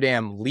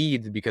Amsterdam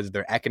leads because of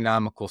their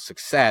economical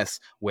success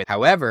with,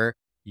 however,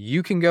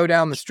 you can go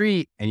down the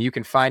street and you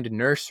can find a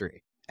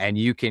nursery and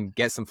you can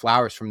get some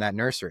flowers from that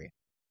nursery.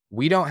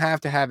 We don't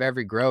have to have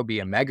every grow be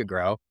a mega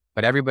grow,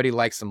 but everybody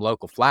likes some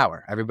local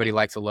flower. Everybody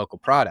likes a local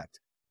product.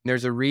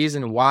 There's a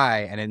reason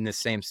why, and in this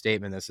same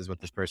statement, this is what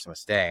this person was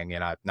saying,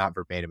 not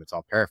verbatim, it's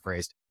all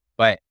paraphrased,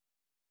 but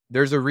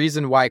there's a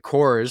reason why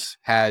Coors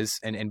has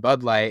and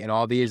Bud Light and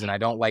all these, and I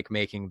don't like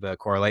making the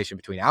correlation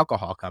between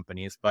alcohol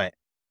companies, but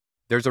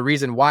there's a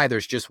reason why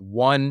there's just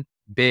one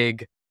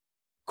big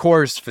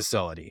Coors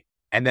facility,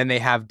 and then they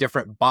have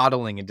different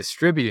bottling and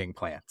distributing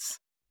plants.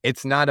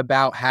 It's not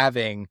about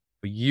having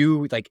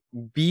you like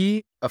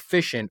be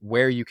efficient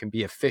where you can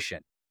be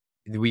efficient.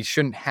 We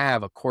shouldn't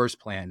have a Coors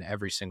plant in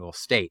every single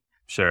state.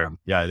 Sure.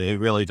 Yeah, it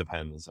really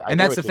depends. I And get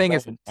that's the what you're thing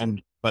is,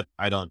 saying, but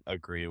I don't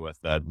agree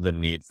with that, the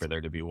need for there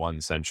to be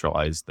one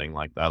centralized thing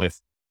like that. If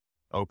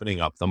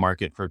opening up the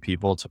market for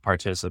people to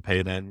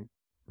participate in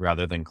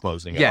rather than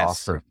closing it off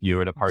yes, for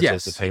fewer to yes,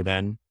 participate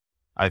in,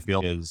 I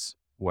feel is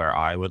where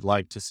I would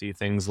like to see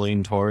things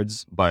lean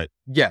towards. But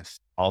yes.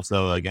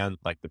 also, again,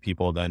 like the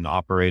people then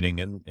operating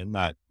in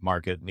that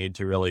market need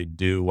to really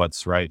do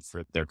what's right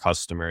for their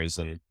customers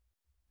and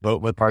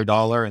vote with our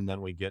dollar. And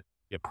then we get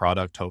a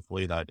product,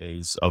 hopefully, that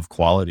is of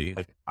quality.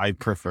 Like, I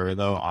prefer,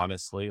 though,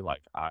 honestly,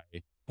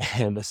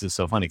 and this is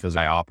so funny because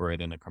I operate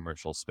in a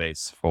commercial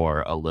space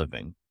for a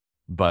living,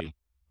 but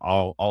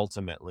I'll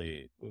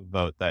ultimately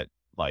vote that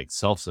like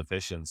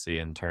self-sufficiency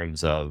in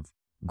terms of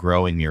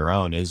growing your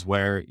own is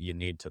where you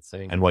need to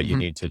think and what you Mhm.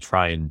 need to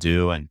try and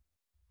do. And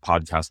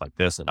podcasts like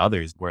this and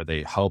others where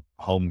they help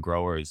home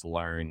growers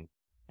learn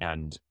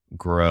and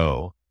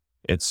grow.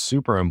 It's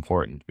super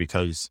important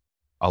because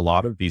a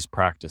lot of these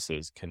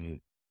practices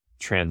can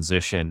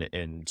transition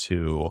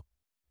into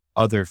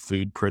other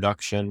food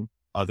production,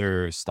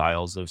 other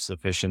styles of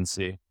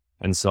sufficiency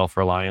and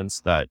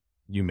self-reliance that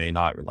you may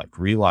not like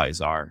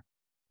realize are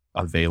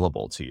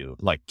available to you.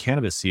 Like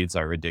cannabis seeds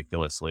are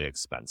ridiculously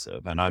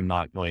expensive. And I'm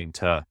not going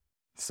to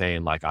say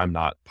like I'm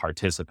not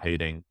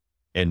participating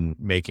in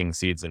making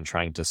seeds and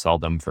trying to sell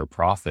them for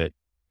profit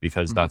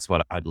because Mhm. that's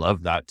what I'd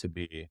love that to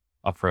be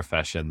a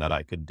profession that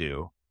I could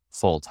do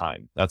full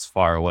time. That's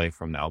far away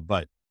from now.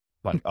 But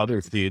like other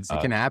seeds, It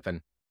can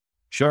happen.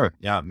 sure,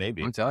 yeah,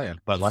 maybe. I'm telling you.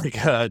 But like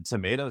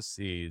tomato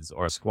seeds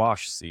or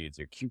squash seeds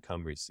or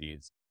cucumber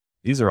seeds,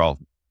 these are all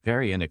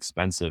very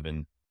inexpensive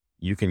and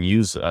you can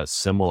use a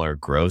similar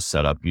grow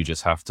setup. You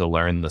just have to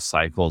learn the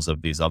cycles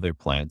of these other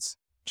plants,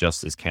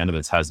 just as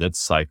cannabis has its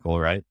cycle,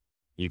 right?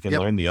 You can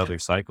Yep. learn the other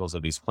cycles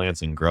of these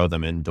plants and grow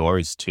them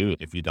indoors too.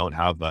 If you don't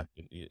have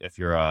if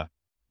you're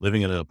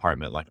living in an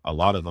apartment, like a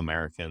lot of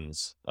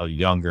Americans,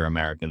 younger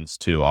Americans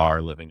too,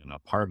 are living in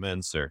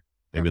apartments or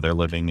Yep. maybe they're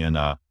living in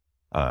a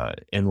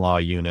in-law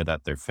unit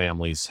at their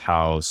family's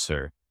house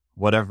or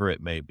whatever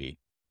it may be.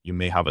 You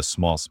may have a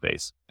small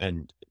space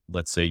and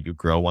let's say you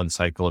grow one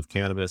cycle of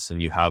cannabis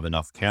and you have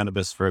enough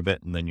cannabis for a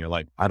bit. And then you're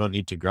like, I don't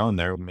need to grow in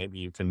there. Maybe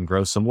you can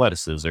grow some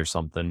lettuces or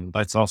something.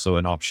 That's also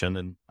an option.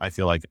 And I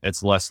feel like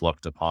it's less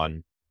looked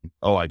upon.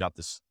 Oh, I got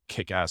this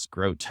kick-ass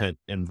grow tent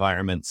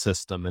environment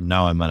system. And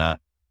now I'm going to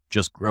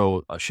just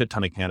grow a shit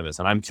ton of cannabis.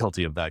 And I'm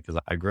guilty of that because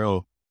I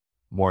grow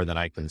more than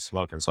I can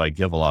smoke. And so I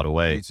give a lot Me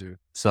away. too.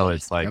 So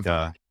it's like,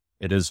 Yep.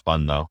 it is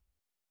fun though.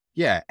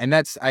 Yeah, and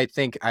that's I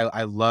think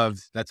I love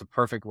that's a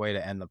perfect way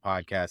to end the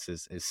podcast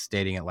is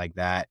stating it like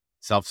that.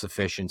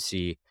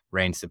 Self-sufficiency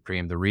reigns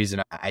supreme. The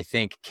reason I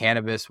think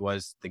cannabis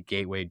was the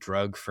gateway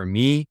drug for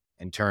me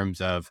in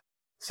terms of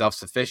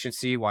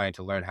self-sufficiency, wanting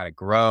to learn how to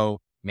grow,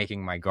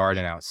 making my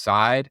garden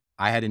outside.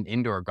 I had an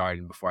indoor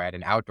garden before I had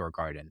an outdoor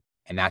garden,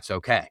 and that's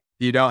okay.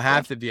 You don't Yeah.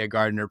 have to be a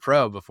gardener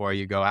pro before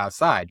you go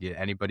outside.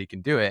 Anybody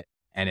can do it.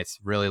 And it's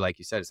really, like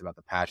you said, it's about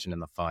the passion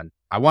and the fun.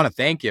 I want to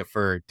thank you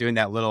for doing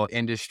that little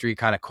industry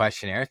kind of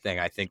questionnaire thing.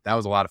 I think that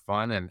was a lot of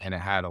fun and it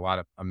had a lot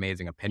of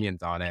amazing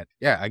opinions on it.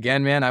 Yeah.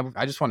 Again, man,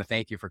 I just want to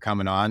thank you for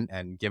coming on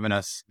and giving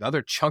us the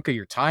other chunk of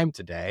your time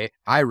today.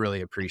 I really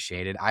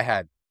appreciate it. I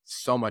had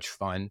so much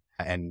fun.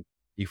 And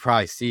you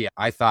probably see,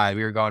 I thought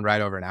we were going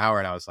right over an hour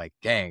and I was like,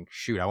 dang,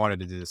 shoot, I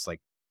wanted to do this like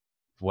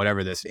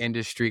whatever this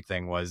industry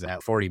thing was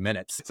at 40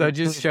 minutes. So it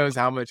just shows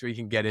how much we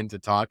can get into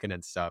talking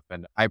and stuff.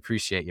 And I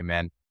appreciate you,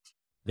 man.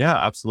 Yeah,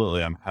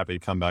 absolutely. I'm happy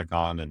to come back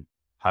on and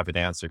happy to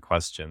answer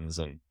questions.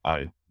 And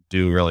I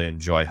do really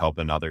enjoy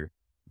helping other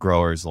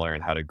growers learn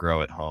how to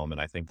grow at home.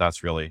 And I think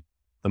that's really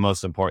the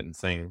most important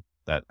thing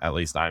that at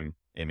least I'm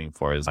aiming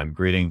for is I'm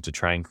breeding to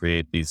try and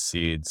create these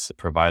seeds,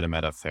 provide them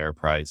at a fair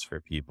price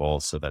for people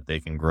so that they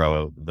can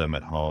grow them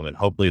at home. And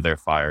hopefully they're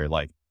fire.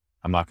 Like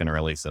I'm not going to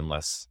release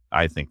unless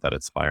I think that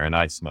it's fire and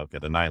I smoke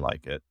it and I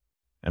like it.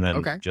 And then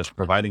Okay. just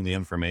providing the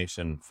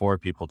information for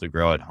people to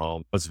grow at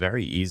home was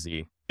very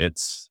easy.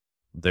 It's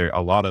there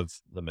a lot of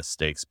the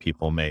mistakes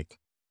people make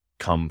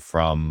come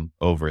from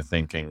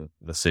overthinking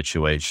the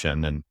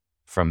situation and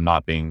from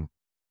not being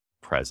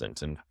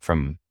present and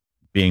from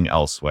being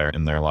elsewhere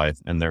in their life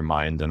and their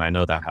mind. And I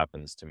know that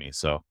happens to me.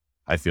 So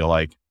I feel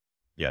like,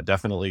 yeah,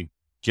 definitely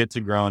get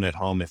to growing at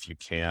home if you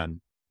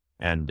can.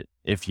 And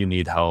if you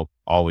need help,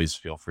 always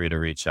feel free to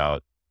reach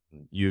out.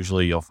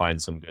 Usually you'll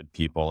find some good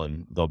people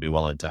and they'll be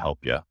willing to help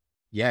you.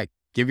 Yeah.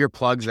 Give your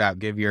plugs out,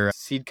 give your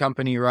seed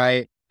company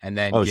right. And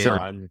then Oh, give sure.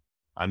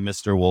 I'm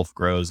Mr. Wolf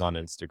Grows on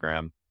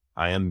Instagram.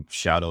 I am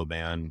shadow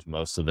banned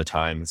most of the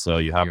time, so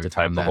you have your to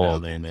type thumb the that whole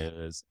out. name.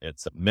 It's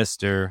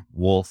Mr.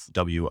 Wolf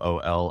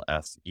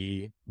Wolse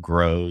Grows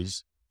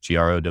Grows,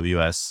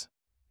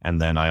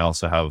 and then I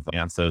also have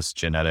Anthos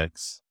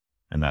Genetics,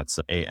 and that's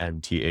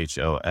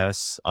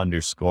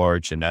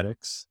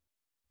ANTHOS_genetics.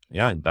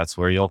 Yeah, that's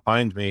where you'll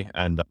find me.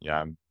 And yeah,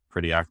 I'm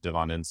pretty active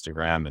on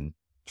Instagram and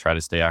try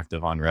to stay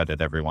active on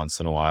Reddit every once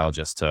in a while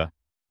just to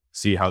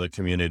see how the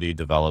community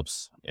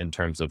develops in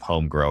terms of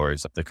home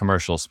growers. The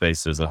commercial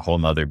space is a whole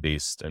nother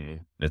beast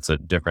and it's a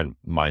different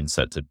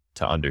mindset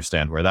to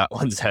understand where that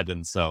one's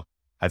heading. So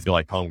I feel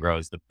like home grow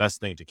is the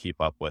best thing to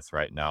keep up with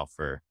right now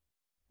for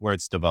where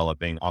it's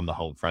developing on the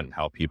home front and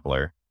how people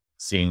are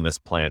seeing this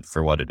plant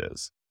for what it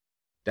is.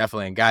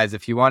 Definitely. And guys,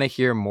 if you want to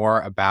hear more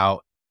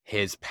about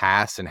his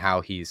past and how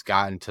he's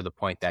gotten to the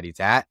point that he's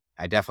at,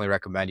 I definitely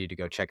recommend you to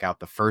go check out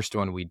the first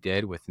one we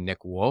did with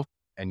Nick Wolfe.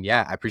 And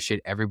yeah, I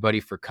appreciate everybody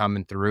for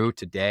coming through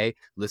today,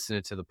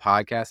 listening to the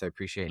podcast. I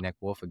appreciate Nick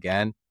Wolfe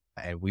again.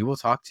 And we will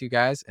talk to you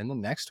guys in the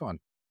next one.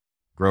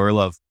 Grower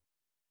love.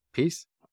 Peace.